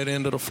competes on that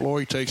end of the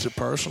floor. He takes it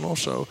personal.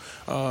 So,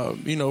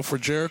 for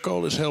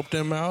Jericho, it's helped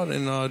him out.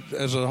 And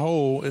as a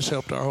whole, it's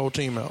helped our whole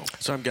team out.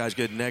 Some guys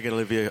get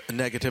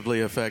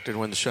negatively affected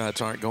when the shots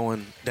aren't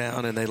going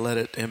down and they let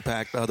it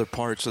impact other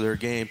parts of their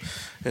game.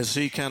 Has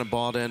he kind of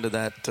bought into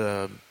that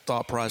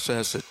thought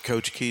process that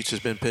Coach Keats has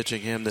been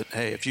pitching him that,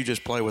 hey, if you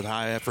just play with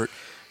high effort,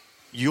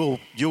 you'll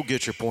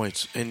get your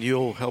points and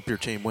you'll help your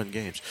team win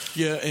games?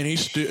 Yeah, and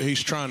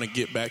he's trying to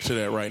get back to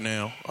that right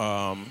now.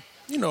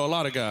 A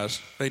lot of guys,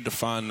 they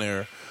define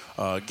their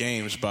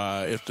games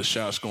by if the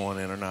shot's going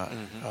in or not.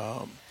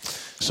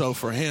 So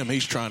for him,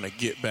 he's trying to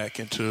get back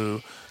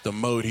into the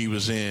mode he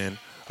was in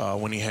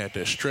when he had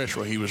that stretch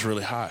where he was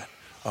really hot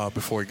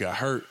before he got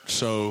hurt.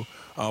 So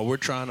we're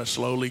trying to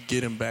slowly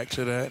get him back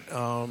to that.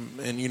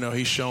 And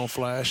he's shown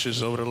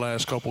flashes over the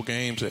last couple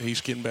games that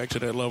he's getting back to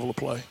that level of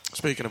play.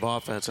 Speaking of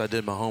offense, I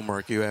did my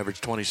homework. You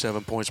averaged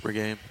 27 points per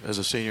game as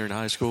a senior in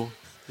high school.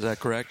 Is that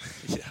correct?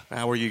 Yeah.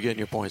 How were you getting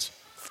your points?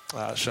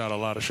 I shot a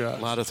lot of shots.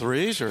 A lot of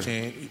threes?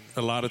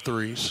 A lot of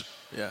threes.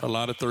 Yeah. A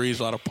lot of threes,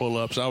 a lot of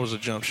pull-ups. I was a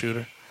jump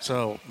shooter.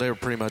 So they were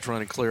pretty much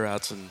running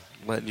clear-outs and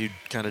letting you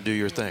kind of do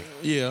your thing.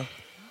 Yeah,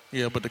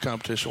 but the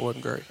competition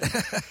wasn't great.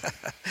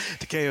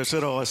 Takeo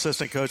Sito,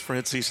 assistant coach for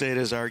NC State,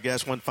 is our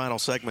guest. One final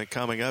segment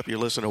coming up. You're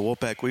listening to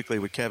Wolfpack Weekly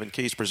with Kevin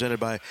Keats, presented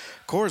by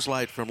Coors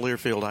Light from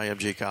Learfield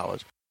IMG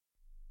College.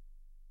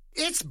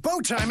 It's bow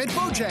time at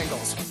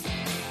Bojangles.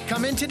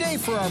 Come in today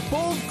for our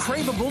bold,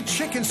 craveable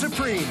Chicken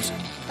Supremes.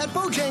 At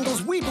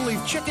Bojangles, we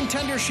believe chicken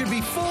tenders should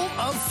be full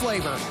of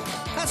flavor.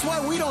 That's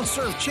why we don't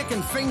serve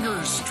chicken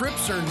fingers,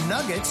 strips, or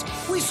nuggets.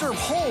 We serve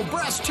whole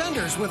breast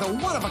tenders with a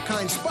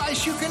one-of-a-kind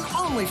spice you can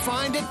only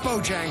find at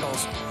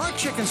Bojangles. Our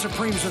Chicken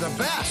Supremes are the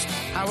best.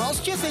 How else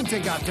do you think they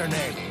got their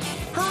name?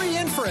 Hurry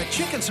in for a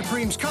Chicken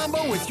Supremes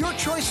combo with your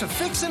choice of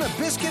fixin', a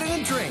biscuit,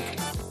 and a drink.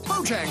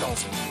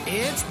 Bojangles.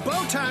 It's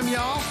bow time,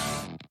 y'all.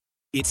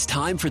 It's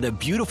time for the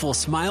beautiful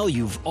smile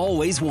you've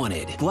always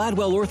wanted.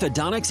 Gladwell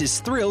Orthodontics is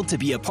thrilled to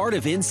be a part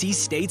of NC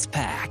State's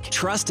pack.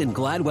 Trust in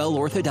Gladwell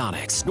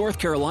Orthodontics, North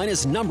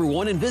Carolina's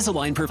 #1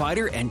 Invisalign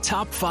provider and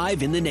top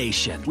 5 in the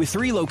nation. With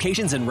 3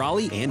 locations in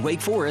Raleigh and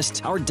Wake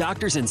Forest, our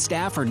doctors and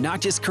staff are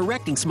not just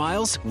correcting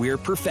smiles, we're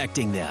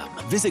perfecting them.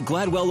 Visit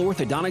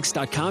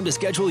GladwellOrthodontics.com to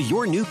schedule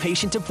your new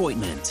patient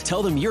appointment.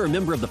 Tell them you're a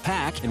member of the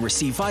pack and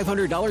receive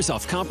 $500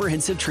 off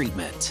comprehensive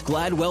treatment.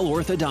 Gladwell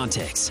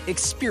Orthodontics.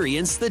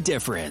 Experience the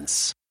difference.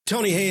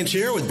 Tony Haynes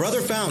here with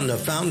Brother Fountain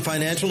of Fountain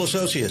Financial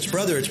Associates.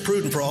 Brother, it's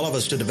prudent for all of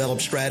us to develop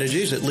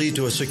strategies that lead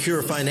to a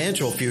secure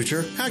financial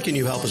future. How can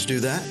you help us do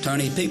that?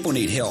 Tony, people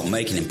need help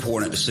making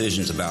important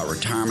decisions about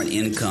retirement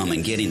income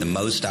and getting the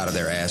most out of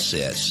their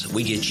assets.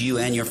 We get you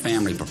and your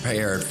family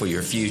prepared for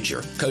your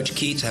future. Coach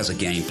Keats has a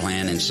game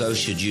plan, and so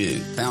should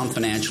you. Fountain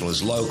Financial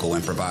is local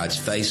and provides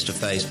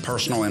face-to-face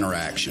personal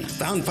interaction.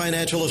 Fountain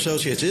Financial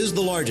Associates is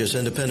the largest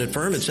independent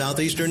firm in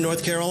southeastern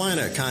North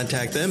Carolina.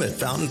 Contact them at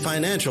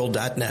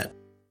fountainfinancial.net.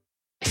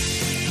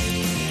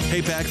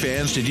 Hey, Pack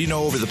fans, did you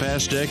know over the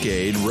past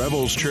decade,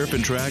 Rebels Turf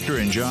and Tractor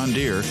and John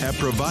Deere have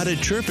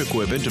provided turf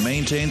equipment to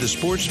maintain the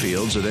sports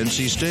fields at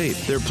NC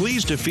State? They're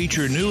pleased to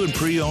feature new and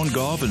pre-owned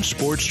golf and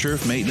sports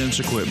turf maintenance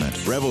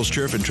equipment. Rebels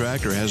Turf and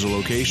Tractor has a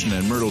location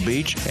in Myrtle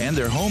Beach and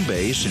their home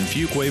base in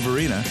Fuquay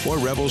Arena or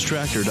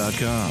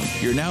RebelsTractor.com.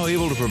 You're now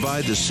able to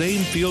provide the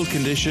same field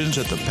conditions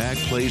that the Pack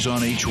plays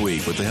on each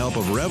week with the help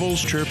of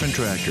Rebels Turf and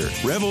Tractor.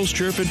 Rebels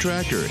Turf and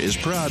Tractor is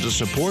proud to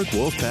support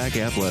Wolfpack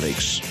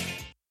Athletics.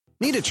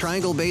 Need a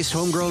Triangle-based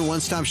homegrown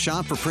one-stop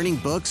shop for printing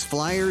books,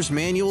 flyers,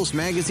 manuals,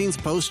 magazines,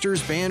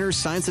 posters, banners,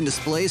 signs and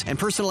displays, and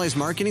personalized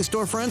marketing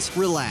storefronts?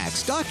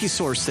 Relax.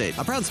 DocuSource it.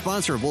 A proud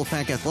sponsor of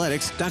Wolfpack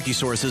Athletics,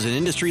 DocuSource is an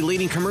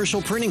industry-leading commercial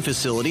printing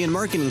facility and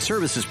marketing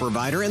services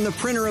provider and the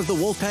printer of the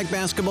Wolfpack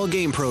basketball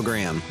game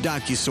program.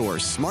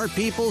 DocuSource. Smart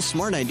people,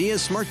 smart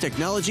ideas, smart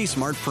technology,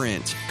 smart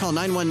print. Call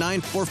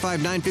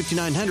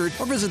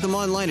 919-459-5900 or visit them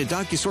online at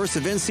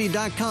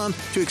DocuSourceofNC.com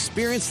to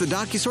experience the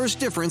DocuSource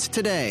difference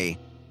today.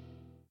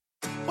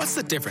 What's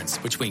the difference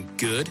between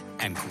good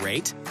and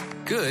great?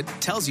 Good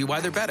tells you why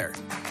they're better.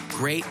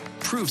 Great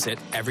proves it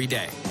every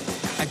day.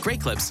 At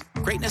Great Clips,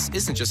 greatness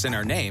isn't just in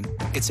our name,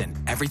 it's in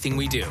everything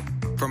we do.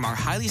 From our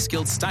highly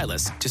skilled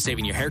stylists to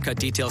saving your haircut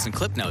details and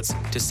clip notes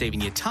to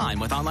saving you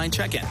time with online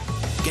check-in.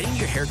 Getting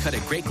your haircut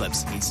at Great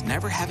Clips means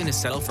never having to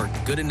settle for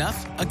good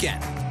enough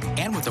again.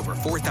 And with over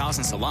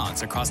 4,000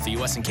 salons across the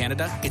U.S. and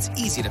Canada, it's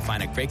easy to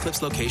find a Great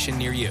Clips location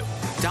near you.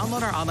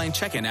 Download our online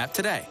check-in app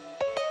today.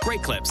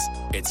 Great Clips.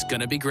 It's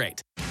gonna be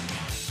great.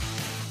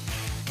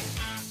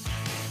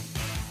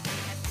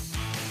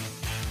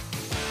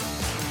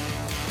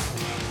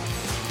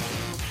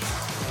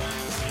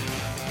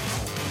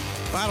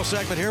 Final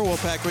segment here,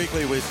 Wolfpack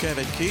Weekly with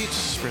Kevin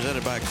Keats,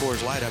 presented by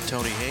Coors Light. I'm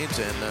Tony Haynes,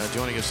 and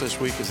joining us this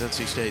week is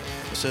NC State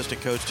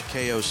assistant coach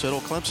Takeo Siddle.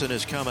 Clemson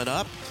is coming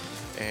up,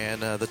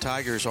 and the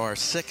Tigers are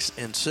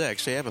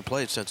 6-6. They haven't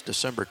played since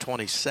December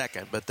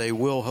 22nd, but they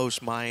will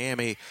host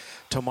Miami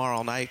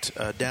tomorrow night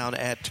down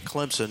at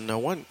Clemson. Now,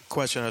 one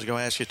question I was going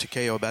to ask you,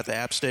 Takeo, about the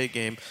App State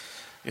game.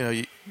 You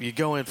know, you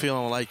go in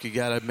feeling like you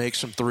got to make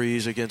some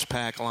threes against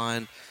Pack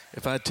Line.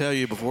 If I tell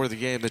you before the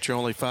game that you're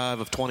only 5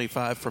 of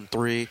 25 from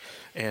 3,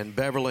 and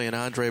Beverly and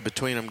Andre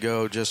between them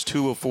go just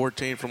 2 of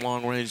 14 from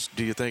long range,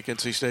 do you think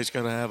NC State's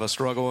going to have a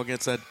struggle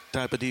against that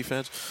type of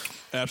defense?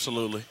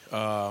 Absolutely.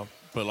 But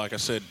like I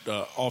said,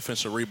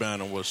 offensive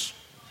rebounding was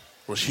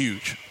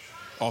huge.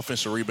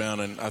 Offensive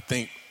rebounding, I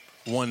think,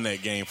 won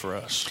that game for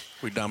us.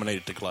 We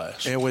dominated the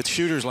glass. And with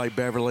shooters like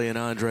Beverly and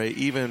Andre,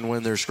 even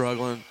when they're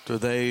struggling, do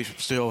they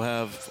still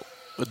have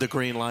the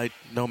green light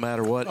no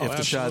matter what if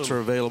the shots are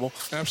available?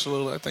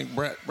 Absolutely. I think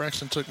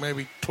Braxton took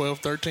maybe 12,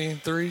 13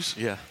 threes.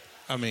 Yeah.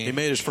 I mean, he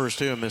made his first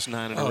 2 and missed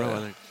 9 in a row, yeah.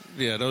 I think.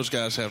 Yeah, those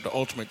guys have the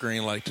ultimate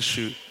green light to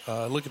shoot.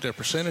 Look at their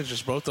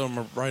percentages. Both of them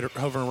are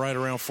hovering right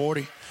around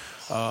 40.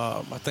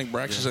 I think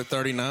Braxton's at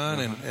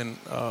 39 and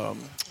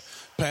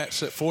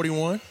Pat's at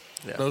 41.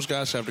 Yeah. Those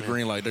guys have the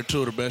green light. They're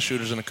 2 of the best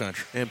shooters in the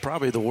country. And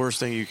probably the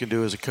worst thing you can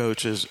do as a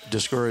coach is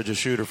discourage a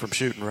shooter from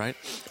shooting, right?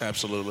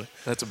 Absolutely.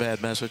 That's a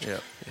bad message. Yeah.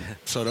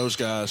 So those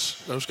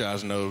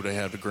guys know they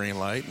have the green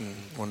light, and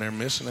when they're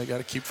missing, they got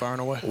to keep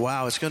firing away.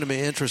 Wow, it's going to be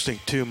interesting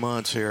 2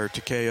 months here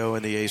to KO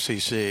in the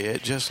ACC.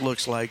 It just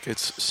looks like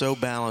it's so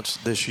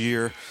balanced this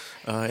year.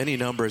 Any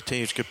number of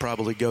teams could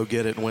probably go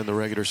get it and win the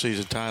regular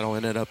season title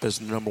and end up as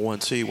the number 1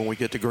 seed when we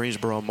get to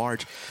Greensboro in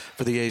March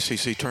for the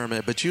ACC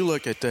tournament. But you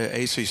look at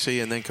the ACC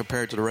and then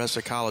compare it to the rest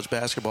of college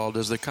basketball,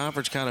 does the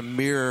conference kind of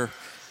mirror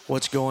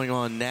what's going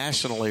on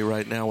nationally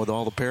right now with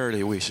all the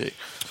parity we see?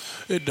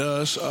 It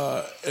does.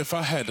 If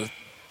I had to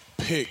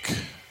pick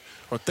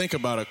or think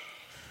about a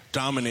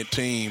dominant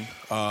team,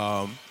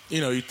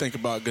 you think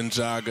about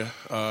Gonzaga.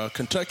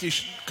 Kentucky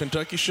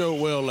showed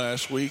well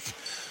last week.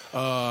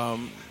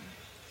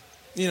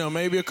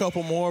 Maybe a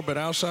couple more, but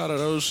outside of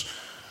those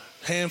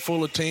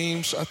handful of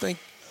teams, I think,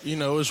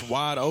 it's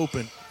wide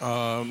open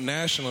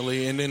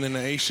nationally. And then in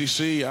the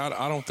ACC,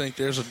 I don't think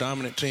there's a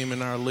dominant team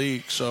in our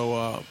league.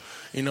 So,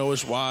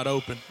 it's wide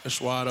open. It's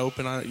wide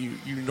open.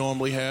 You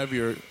normally have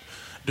your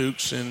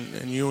Dukes and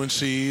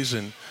UNCs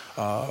and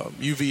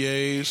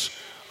UVAs.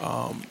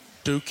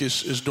 Duke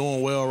is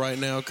doing well right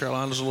now.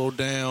 Carolina's a little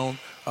down.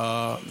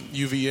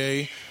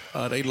 UVA,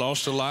 they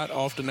lost a lot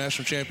off the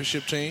national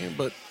championship team.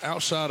 But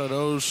outside of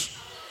those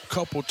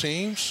couple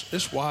teams,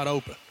 it's wide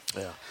open.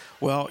 Yeah.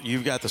 Well,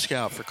 you've got the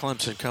scout for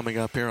Clemson coming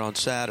up here on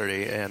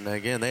Saturday. And,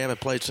 again, they haven't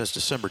played since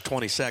December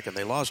 22nd.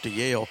 They lost to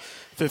Yale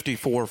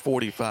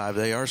 54-45.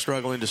 They are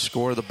struggling to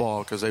score the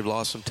ball because they've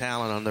lost some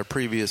talent on their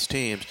previous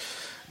teams.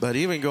 But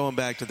even going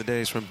back to the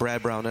days when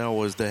Brad Brownell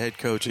was the head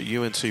coach at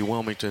UNC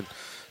Wilmington,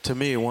 to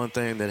me, one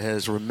thing that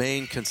has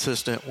remained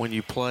consistent when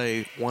you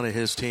play one of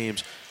his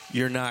teams,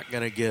 you're not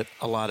going to get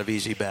a lot of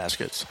easy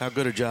baskets. How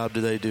good a job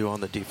do they do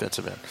on the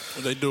defensive end?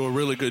 They do a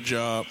really good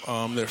job.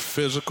 They're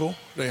physical.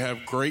 They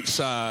have great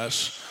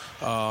size,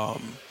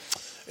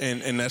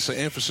 and that's an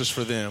emphasis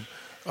for them.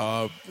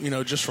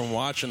 Just from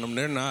watching them,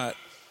 they're not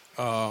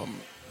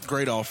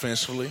great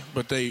offensively,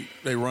 but they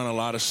run a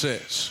lot of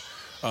sets.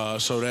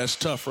 So that's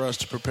tough for us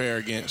to prepare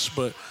against.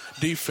 But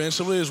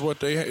defensively is what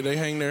they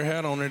hang their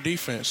hat on, their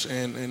defense,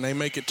 and they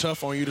make it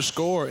tough on you to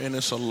score. And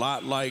it's a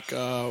lot like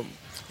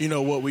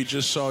what we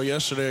just saw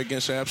yesterday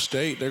against App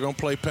State. They're going to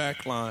play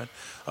pack line.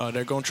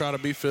 They're going to try to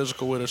be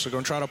physical with us. They're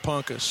going to try to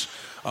punk us.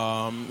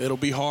 It'll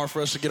be hard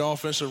for us to get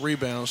offensive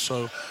rebounds.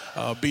 So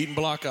beating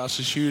blockouts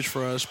is huge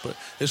for us, but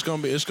it's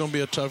going to be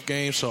a tough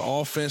game. So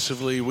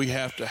offensively, we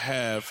have to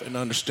have an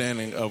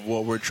understanding of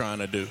what we're trying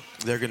to do.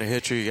 They're going to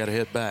hit you. You got to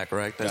hit back,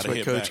 right? That's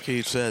what Coach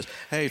Keith says.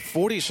 Hey,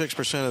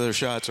 46% of their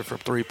shots are from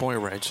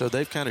three-point range, so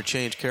they've kind of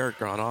changed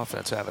character on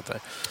offense, haven't they?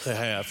 They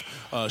have.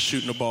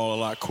 Shooting the ball a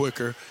lot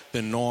quicker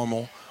than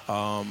normal.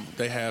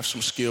 They have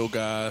some skill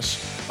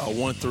guys,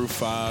 1 through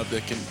 5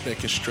 that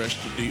can stretch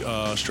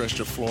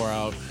the floor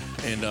out,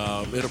 and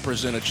it'll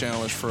present a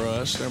challenge for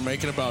us. They're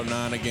making about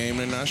 9 a game.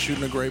 They're not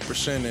shooting a great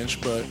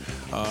percentage, but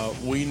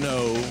we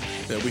know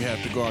that we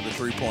have to guard the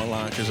three-point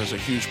line because that's a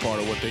huge part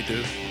of what they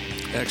do.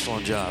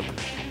 Excellent job.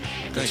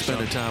 Thanks for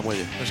spending time with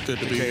you. It's good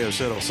to be here. K.O.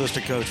 Siddle,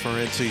 assistant coach for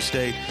NC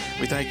State.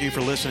 We thank you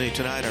for listening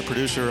tonight. Our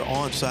producer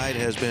on site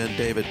has been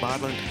David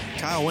Bodland.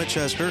 Kyle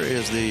Winchester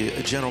is the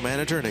general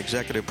manager and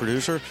executive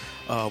producer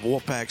of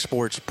Wolfpack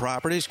Sports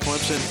Properties.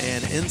 Clemson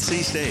and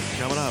NC State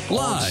coming up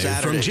live on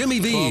Saturday from Jimmy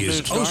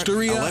V's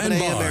Osteria and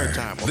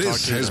Bar.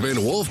 This has been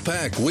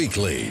Wolfpack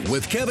Weekly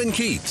with Kevin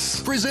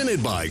Keats,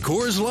 presented by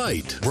Coors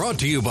Light, brought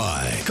to you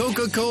by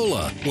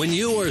Coca-Cola. When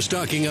you are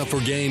stocking up for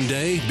game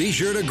day, be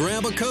sure to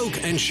grab a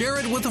Coke and share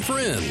it with a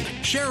friend.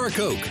 Share a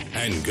Coke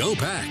and go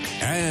Pack.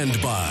 And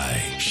by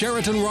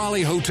Sheraton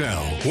Raleigh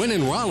Hotel. When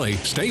in Raleigh,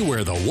 stay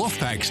where the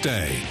Wolfpack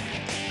stay.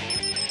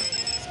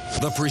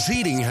 The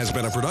proceeding has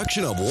been a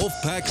production of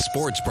Wolfpack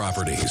Sports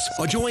Properties,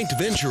 a joint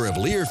venture of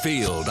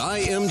Learfield,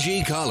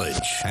 IMG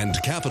College,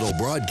 and Capital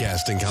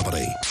Broadcasting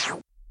Company.